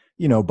 Because,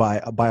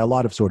 by a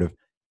lot of sort of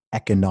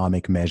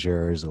economic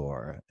measures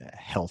or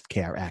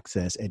healthcare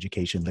access,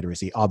 education,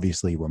 literacy.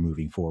 Obviously, we're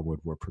moving forward,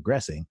 we're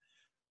progressing,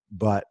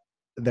 but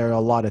there are a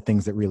lot of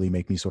things that really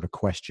make me sort of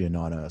question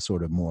on a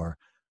sort of more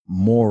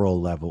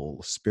moral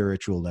level,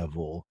 spiritual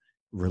level,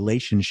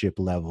 relationship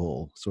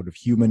level, sort of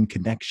human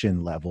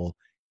connection level.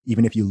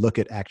 Even if you look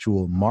at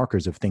actual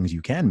markers of things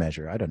you can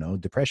measure, I don't know,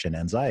 depression,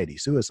 anxiety,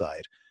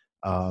 suicide,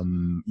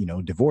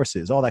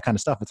 divorces, all that kind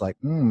of stuff. It's like,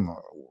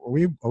 are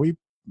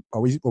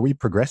we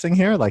progressing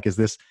here? Like, is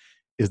this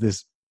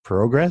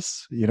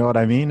progress? You know what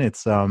I mean?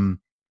 It's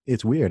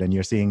weird. And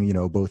you're seeing,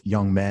 both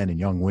young men and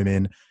young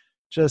women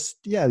just,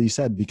 you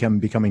said,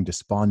 becoming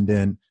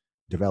despondent,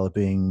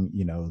 developing,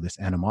 this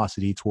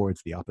animosity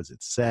towards the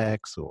opposite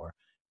sex, or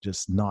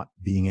just not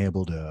being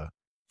able to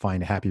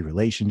find a happy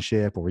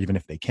relationship, or even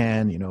if they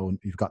can,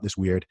 you've got this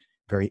weird,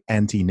 very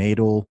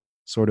antenatal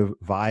sort of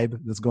vibe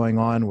that's going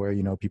on where,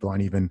 people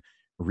aren't even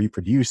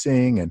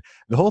reproducing, and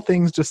the whole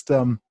thing's just,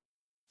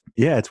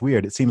 it's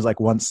weird. It seems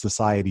like once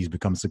societies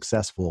become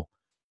successful,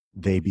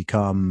 they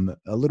become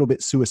a little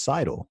bit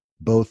suicidal,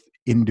 both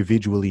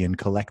individually and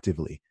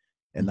collectively.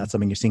 And that's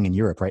something you're seeing in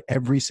Europe, right?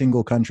 Every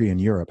single country in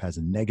Europe has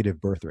a negative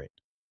birth rate.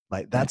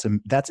 Like that's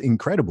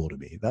incredible to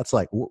me. That's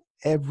like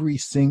every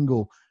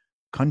single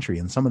country,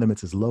 and some of them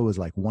it's as low as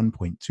like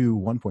 1.2,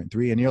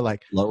 1.3, and you're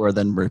like lower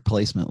than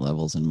replacement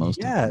levels in most.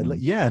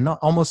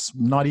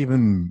 Not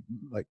even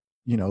like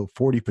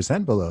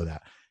 40% below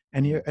that.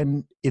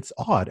 And it's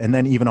odd. And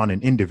then even on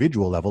an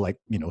individual level, like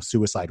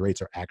suicide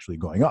rates are actually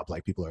going up.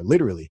 Like people are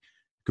literally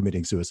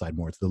committing suicide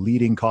more. It's the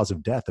leading cause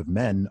of death of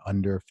men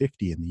under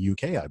 50 in the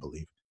UK, I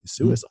believe, is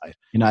suicide.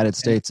 United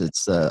States,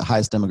 it's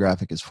highest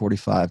demographic is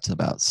 45 to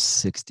about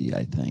 60,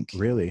 I think.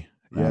 Really?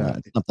 Yeah,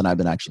 it's something I've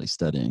been actually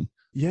studying.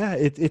 Yeah,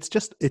 it's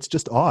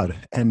just odd,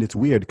 and it's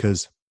weird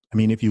because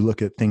if you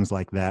look at things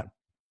like that,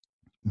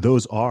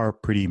 those are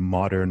pretty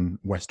modern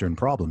Western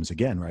problems.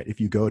 Again, right? If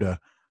you go to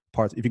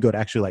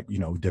actually like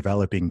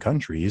developing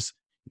countries,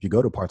 if you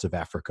go to parts of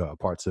Africa,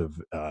 parts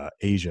of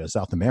Asia,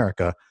 South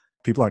America,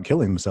 people aren't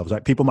killing themselves.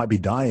 Right? People might be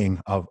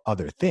dying of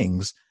other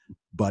things,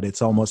 but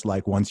it's almost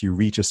like once you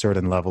reach a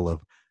certain level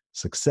of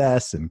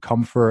success and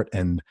comfort,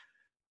 and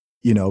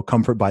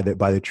comfort by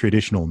the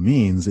traditional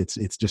means,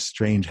 it's just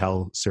strange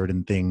how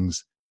certain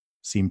things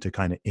seem to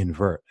kind of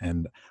invert.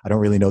 And I don't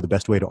really know the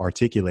best way to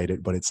articulate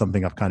it, but it's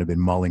something I've kind of been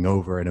mulling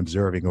over and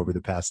observing over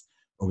the past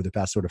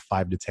sort of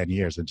 5 to 10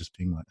 years, and just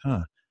being like,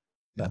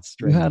 that's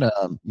strange.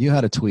 You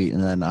had a tweet,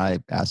 and then I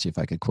asked you if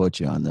I could quote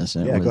you on this.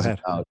 And it was go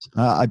ahead. About,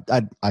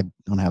 I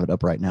don't have it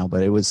up right now,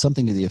 but it was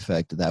something to the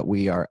effect that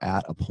we are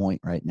at a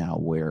point right now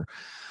where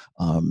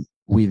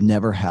we've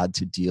never had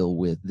to deal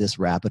with this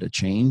rapid a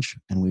change,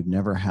 and we've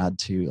never had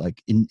to,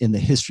 like in the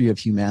history of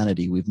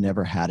humanity, we've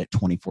never had it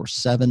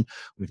 24/7.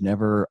 We've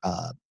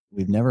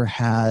never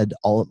had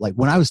all, like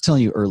when I was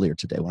telling you earlier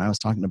today, when I was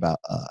talking about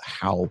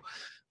how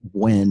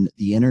when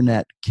the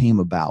internet came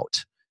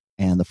about,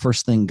 and the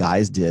first thing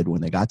guys did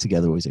when they got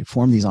together was they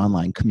formed these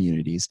online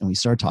communities, and we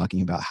started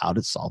talking about how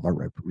to solve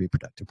our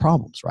reproductive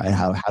problems, right?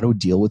 How to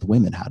deal with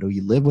women, how do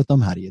you live with them,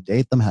 how do you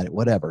date them,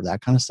 whatever, that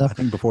kind of stuff. I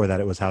think before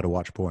that it was how to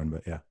watch porn,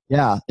 but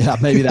yeah,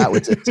 maybe that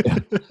was it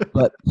too.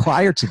 But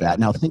prior to that,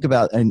 now think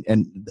about, and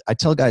I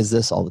tell guys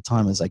this all the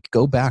time, is like,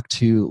 go back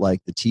to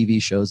like the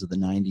TV shows of the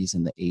 90s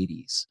and the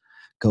 80s.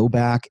 Go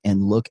back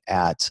and look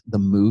at the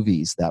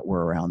movies that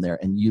were around there,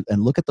 and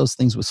look at those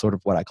things with sort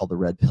of what I call the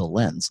red pill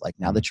lens. Like,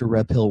 now that you're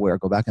red pill aware,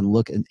 go back and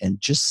look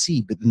and just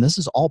see. But this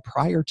is all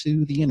prior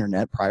to the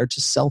internet, prior to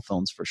cell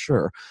phones for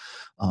sure.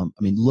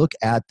 Look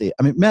at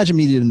imagine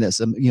me doing this,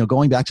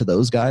 going back to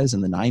those guys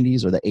in the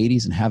 90s or the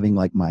 80s and having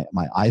like my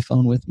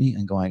iPhone with me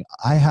and going,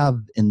 I have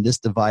in this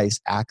device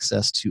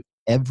access to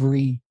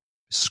every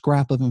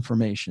scrap of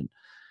information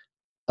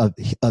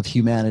of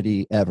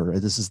humanity ever.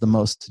 This is the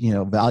most,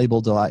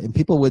 valuable delight. And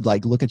people would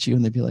like look at you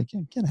and they'd be like, yeah,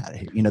 get out of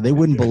here. They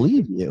wouldn't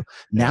believe you.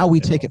 Now we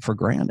take it for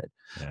granted.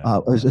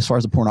 As far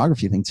as the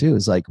pornography thing too,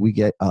 is like we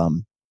get,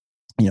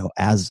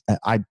 as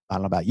I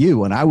don't know about you,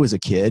 when I was a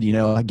kid,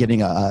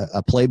 getting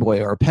a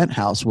Playboy or a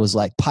Penthouse was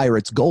like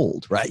pirate's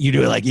gold, right? You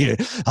do it like,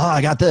 I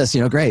got this,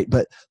 great.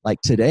 But like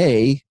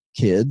today,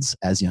 kids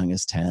as young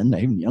as 10,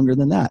 even younger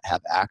than that, have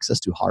access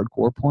to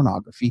hardcore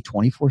pornography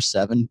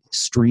 24/7,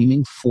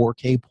 streaming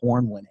 4K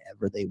porn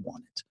whenever they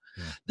want it.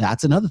 Yeah.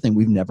 That's another thing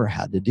we've never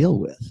had to deal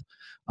with.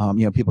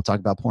 People talk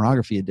about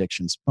pornography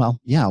addictions. Well,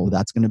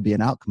 that's going to be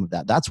an outcome of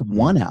that. That's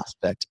one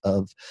aspect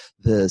of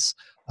this,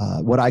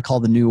 what I call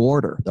the new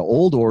order. The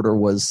old order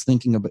was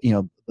thinking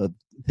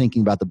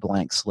about the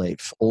blank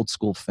slate, old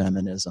school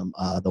feminism,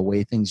 the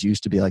way things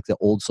used to be, like the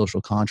old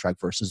social contract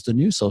versus the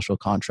new social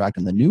contract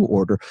and the new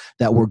order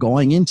that we're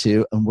going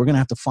into. And we're going to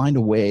have to find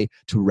a way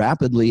to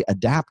rapidly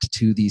adapt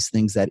to these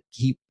things that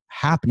keep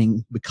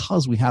happening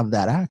because we have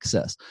that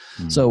access.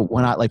 So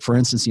when for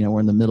instance, we're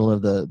in the middle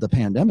of the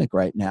pandemic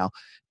right now,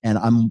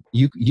 And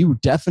you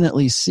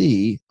definitely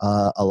see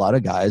a lot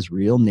of guys,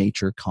 real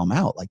nature come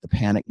out, like the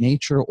panic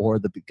nature, or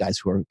the guys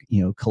who are,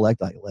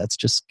 let's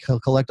just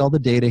collect all the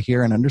data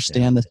here and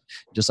understand this.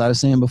 Just I was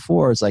saying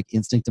before, it's like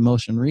instinct,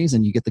 emotion,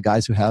 reason. You get the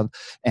guys who have,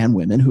 and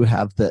women who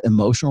have the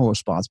emotional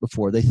response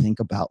before they think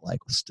about like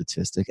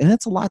statistic. And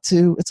it's a lot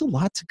to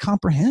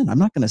comprehend. I'm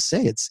not going to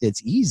say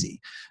it's easy.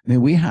 I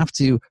mean, we have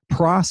to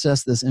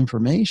process this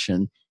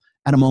information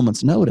at a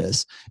moment's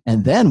notice,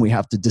 and then we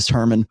have to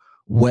determine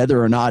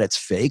whether or not it's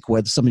fake,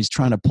 whether somebody's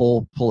trying to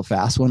pull a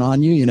fast one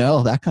on you,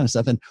 that kind of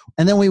stuff. And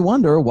then we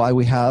wonder why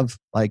we have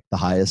like the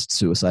highest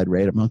suicide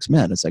rate amongst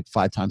men. It's like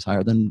 5 times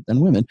higher than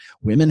women.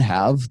 Women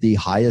have the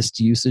highest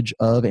usage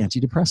of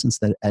antidepressants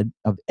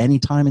of any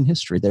time in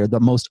history. They're the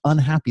most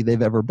unhappy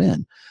they've ever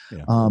been.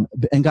 Yeah.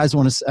 And guys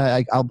want to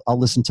say, I'll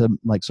listen to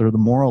like sort of the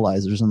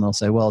moralizers, and they'll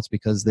say, well, it's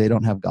because they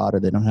don't have God or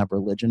they don't have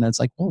religion. And it's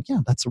like, well, yeah,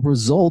 that's a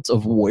result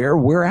of where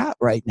we're at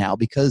right now,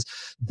 because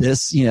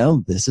this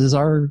is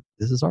our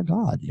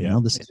God.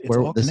 This is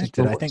where all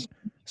connected. I think.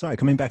 Sorry,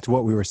 coming back to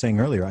what we were saying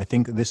earlier, I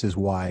think this is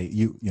why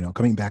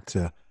coming back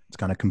to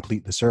kind of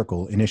complete the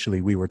circle.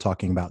 Initially, we were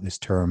talking about this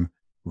term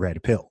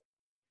red pill,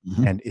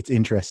 and it's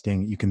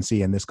interesting. You can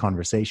see in this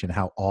conversation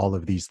how all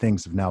of these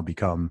things have now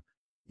become,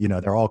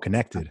 they're all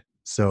connected.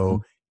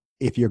 So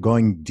if you're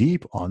going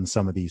deep on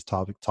some of these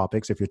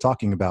topics, if you're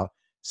talking about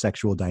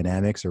sexual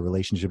dynamics or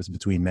relationships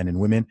between men and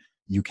women,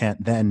 you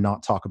can't then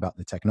not talk about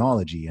the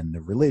technology and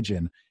the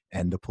religion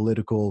and the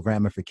political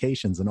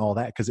ramifications and all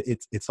that, because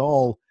it's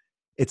all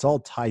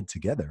tied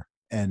together.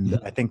 And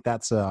I think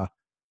that's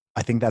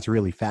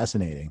really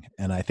fascinating.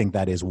 And I think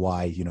that is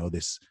why,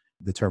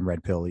 the term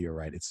red pill, you're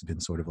right, it's been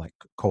sort of like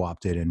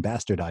co-opted and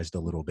bastardized a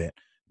little bit.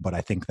 But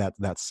I think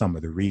that's some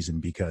of the reason,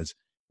 because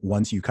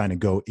once you kind of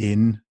go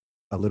in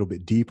a little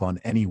bit deep on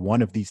any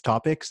one of these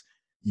topics,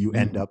 you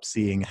end up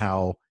seeing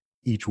how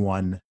each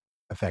one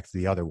affects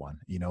the other one,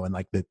 and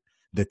like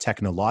the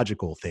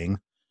technological thing,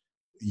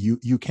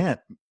 you can't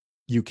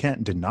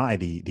deny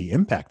the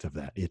impact of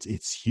that.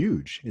 It's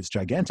huge, it's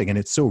gigantic, and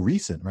it's so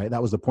recent, right?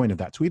 That was the point of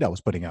that tweet I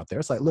was putting out there.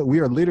 It's like, look, we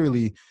are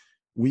literally,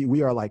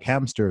 we are like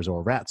hamsters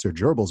or rats or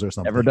gerbils or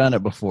something. Never done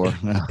it before.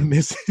 In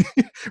this,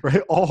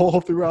 right?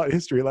 All throughout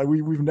history, like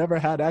we've never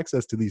had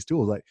access to these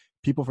tools. Like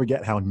people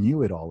forget how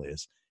new it all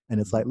is, and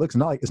it's like, look,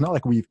 it's not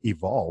like we've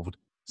evolved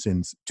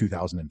since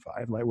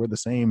 2005. Like we're the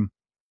same.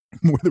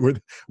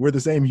 We're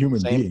the same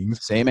human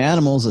beings, same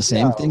animals, the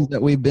same things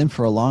that we've been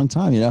for a long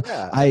time.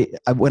 I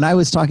when I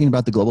was talking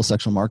about the global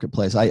sexual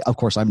marketplace, of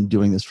course I'm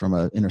doing this from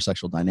an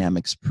intersexual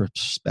dynamics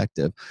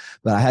perspective,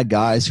 but I had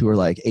guys who were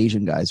like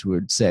Asian guys who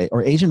would say,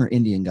 or Asian or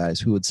Indian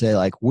guys who would say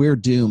like, we're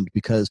doomed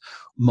because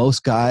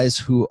most guys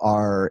who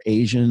are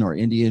Asian or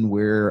Indian,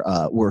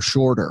 we're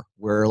shorter.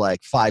 We're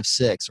like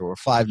 5'6" or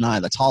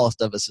 5'9". The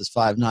tallest of us is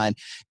 5'9".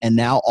 And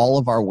now all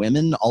of our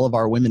women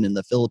in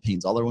the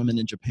Philippines, all our women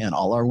in Japan,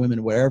 all our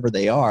women wherever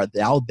they are,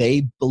 now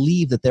they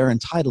believe that they're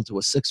entitled to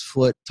a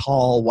 6-foot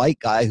tall white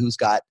guy who's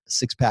got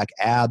 6-pack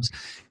abs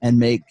and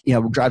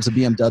drives a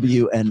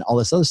BMW and all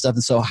this other stuff.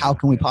 And so how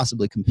can we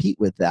possibly compete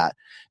with that?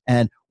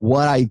 And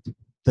what I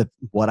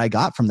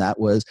got from that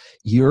was,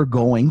 you're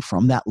going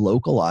from that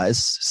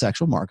localized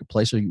sexual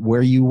marketplace, or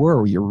where you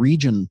were, your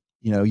region,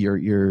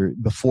 your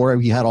before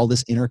you had all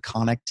this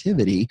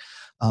interconnectivity.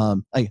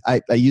 I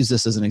use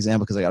this as an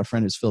example because I got a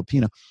friend who's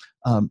Filipino.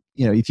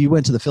 If you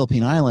went to the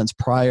Philippine Islands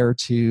prior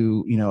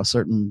to, a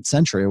certain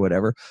century or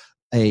whatever,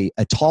 a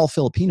tall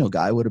Filipino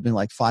guy would have been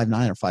like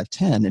 5'9" or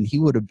 5'10", and he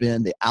would have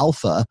been the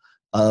alpha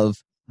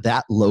of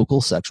that local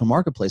sexual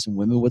marketplace, and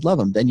women would love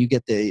him. Then you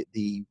get the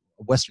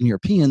Western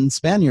European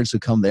Spaniards who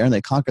come there and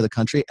they conquer the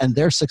country, and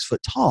they're 6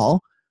 foot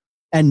tall.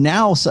 And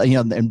now,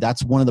 and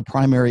that's one of the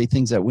primary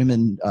things that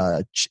women,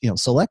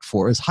 select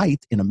for is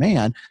height in a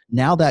man.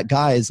 Now that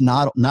guy is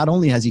not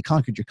only has he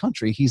conquered your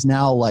country, he's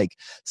now like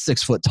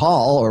 6 foot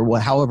tall, or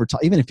however tall.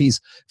 Even if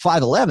he's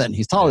 5'11",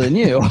 he's taller than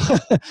you.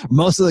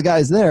 Most of the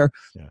guys there.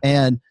 Yeah.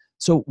 And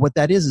so what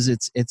that is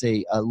it's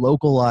a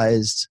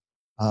localized,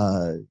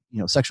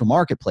 sexual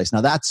marketplace.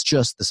 Now that's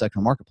just the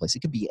sexual marketplace. It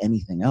could be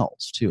anything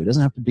else too. It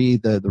doesn't have to be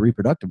the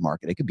reproductive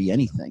market. It could be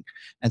anything.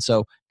 And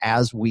so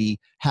as we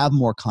have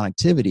more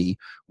connectivity,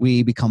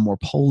 we become more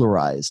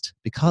polarized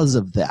because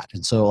of that.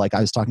 And so like I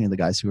was talking to the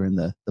guys who are in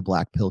the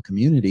black pill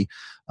community,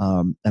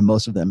 and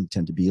most of them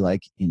tend to be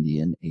like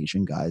Indian,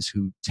 Asian guys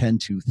who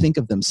tend to think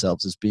of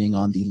themselves as being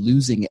on the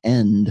losing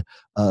end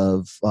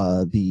of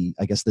the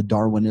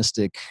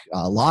Darwinistic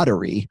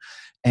lottery.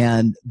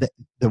 And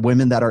the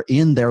women that are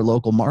in their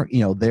local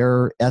market,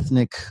 their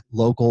ethnic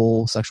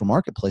local sexual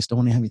marketplace don't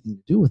want to have anything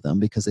to do with them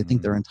because they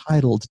think they're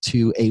entitled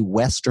to a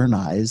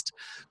westernized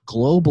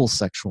global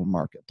sexual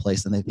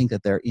marketplace, and they think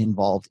that they're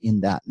involved in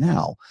that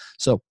now.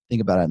 So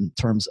think about it in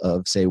terms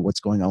of, say,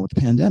 what's going on with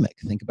the pandemic.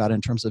 Think about it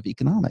in terms of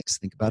economics.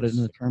 Think about it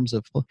in terms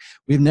of,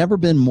 we've never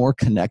been more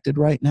connected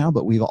right now,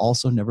 but we've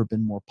also never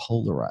been more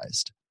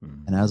polarized.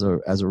 And as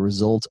a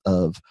result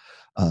of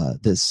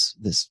this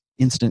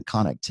instant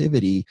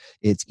connectivity,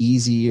 it's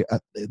easy.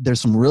 There's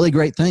some really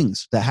great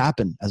things that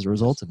happen as a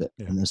result of it.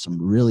 Yeah. And there's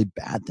some really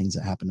bad things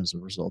that happen as a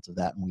result of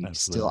that. And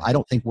I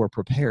don't think we're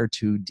prepared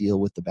to deal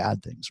with the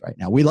bad things right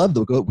now. We love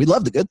the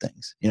good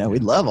things. You know, we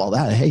love all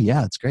that. Hey,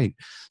 yeah, it's great.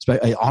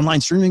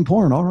 Online streaming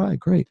porn. All right,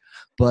 great.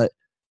 But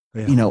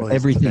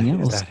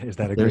everything else. Is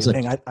that a great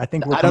thing? I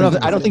think I don't know.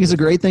 I don't think it's a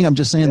great thing. I'm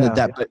just saying that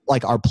but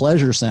like our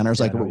pleasure centers,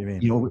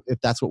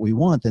 if that's what we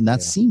want, then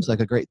that seems like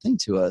a great thing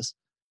to us.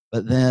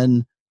 But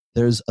then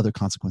there's other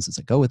consequences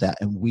that go with that,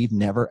 and we've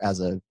never, as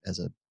a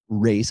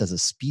race, as a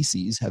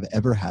species, have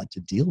ever had to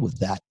deal with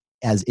that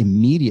as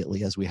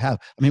immediately as we have.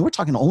 I mean, we're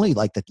talking only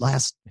like the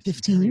last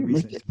 15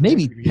 years,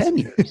 maybe 10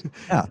 years.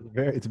 Yeah,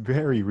 it's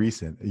very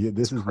recent.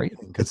 This is great.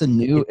 It's a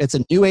new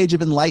age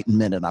of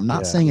enlightenment, and I'm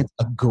not saying it's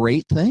a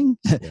great thing.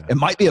 It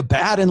might be a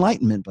bad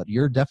enlightenment, but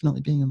you're definitely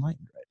being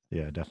enlightened, right?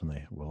 Yeah,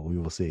 definitely. Well, we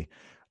will see.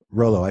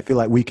 Rollo, I feel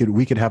like we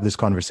could have this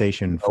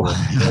conversation for a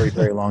very,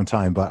 very long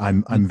time, but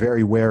I'm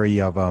very wary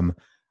of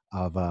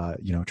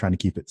trying to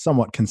keep it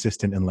somewhat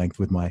consistent in length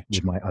with my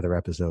other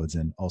episodes,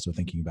 and also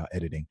thinking about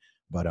editing.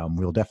 But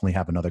we'll definitely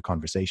have another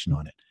conversation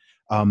on it.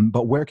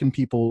 But where can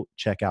people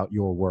check out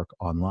your work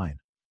online?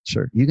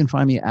 Sure. You can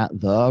find me at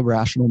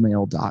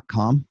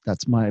therationalmale.com.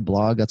 That's my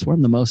blog. That's where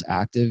I'm the most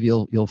active.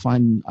 You'll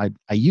find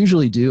I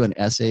usually do an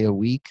essay a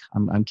week.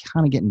 I'm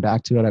kind of getting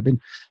back to it. I've been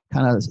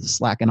kind of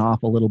slacking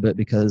off a little bit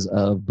because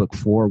of book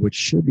 4, which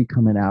should be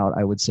coming out,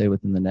 I would say,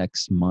 within the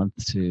next month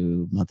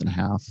to month and a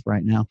half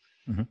right now.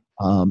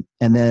 Mm-hmm.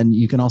 And then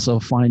you can also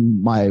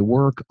find my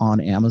work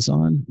on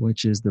Amazon,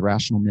 which is the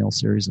Rational Male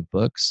series of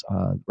books,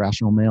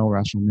 Rational Male,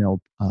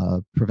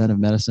 Preventive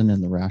Medicine,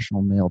 and the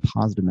Rational Male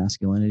Positive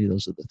Masculinity.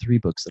 Those are the 3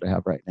 books that I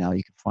have right now.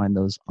 You can find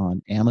those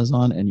on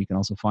Amazon, and you can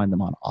also find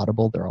them on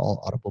Audible. They're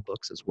all Audible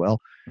books as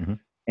well. Mm-hmm.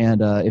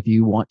 And if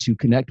you want to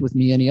connect with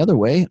me any other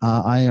way,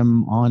 I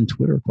am on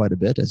Twitter quite a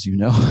bit, as you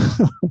know.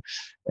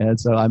 And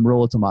so I'm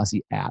Rollo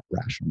Tomassi at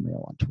Rational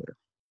Male on Twitter.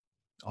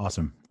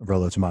 Awesome.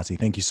 Rollo Tomassi,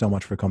 thank you so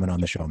much for coming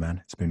on the show,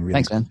 man. It's been really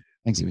Thanks, man.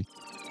 Thanks, Evie.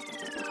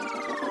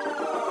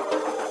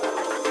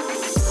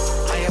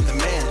 I am the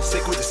man,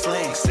 sick with the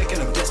slang, sick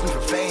and I'm destined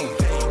for fame.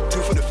 Do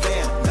for the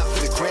fam, not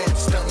for the gram.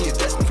 Stunting, you're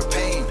destined for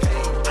pain.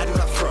 I do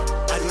not front,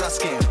 I do not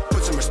scam.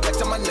 Put some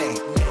respect on my name.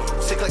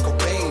 Sick like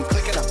Cobain,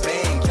 click and I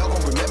bang. Y'all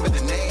gon' remember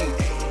the name.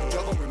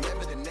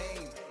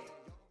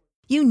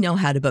 You know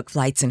how to book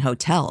flights and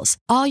hotels.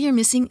 All you're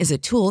missing is a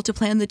tool to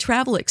plan the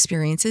travel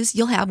experiences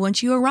you'll have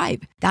once you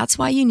arrive. That's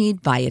why you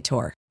need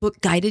Viator.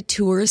 Book guided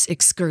tours,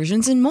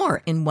 excursions, and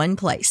more in one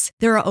place.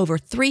 There are over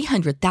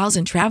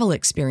 300,000 travel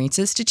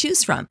experiences to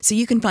choose from, so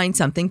you can find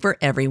something for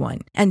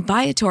everyone. And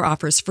Viator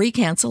offers free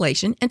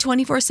cancellation and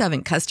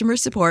 24/7 customer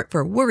support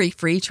for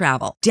worry-free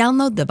travel.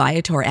 Download the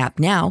Viator app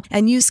now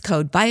and use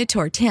code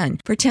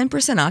Viator10 for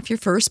 10% off your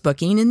first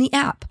booking in the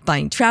app.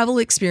 Find travel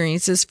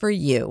experiences for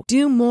you.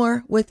 Do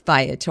more with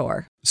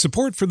Viator.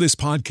 Support for this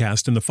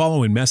podcast and the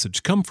following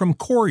message come from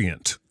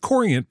Corient.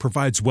 Corient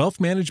provides wealth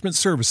management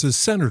services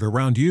centered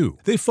around you.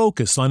 They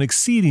focus on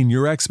exceeding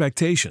your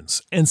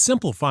expectations and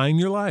simplifying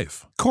your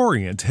life.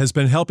 Corient has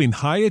been helping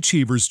high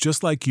achievers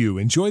just like you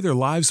enjoy their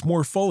lives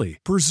more fully,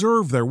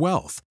 preserve their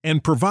wealth,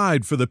 and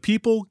provide for the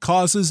people,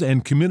 causes,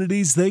 and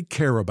communities they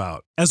care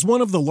about. As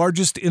one of the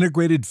largest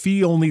integrated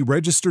fee-only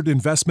registered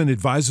investment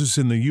advisors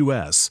in the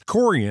U.S.,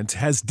 Corient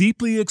has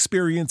deeply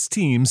experienced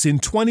teams in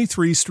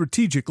 23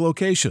 strategic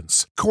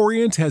locations.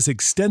 Corient has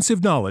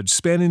extensive knowledge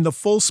spanning the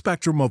full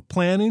spectrum of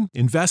planning,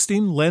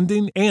 investing,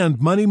 lending, and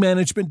money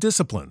management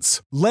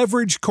disciplines.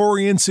 Leverage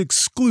Corient's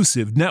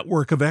exclusive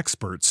network of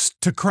experts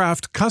to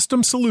craft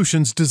custom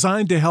solutions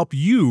designed to help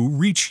you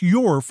reach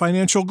your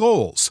financial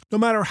goals, no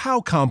matter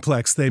how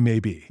complex they may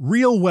be.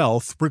 Real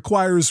wealth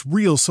requires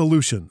real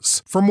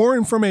solutions. For more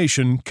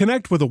information,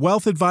 connect with a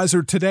wealth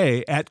advisor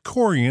today at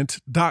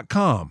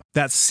Corient.com.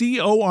 That's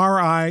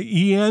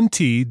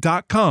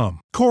Corient.com.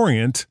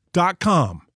 Corient.com.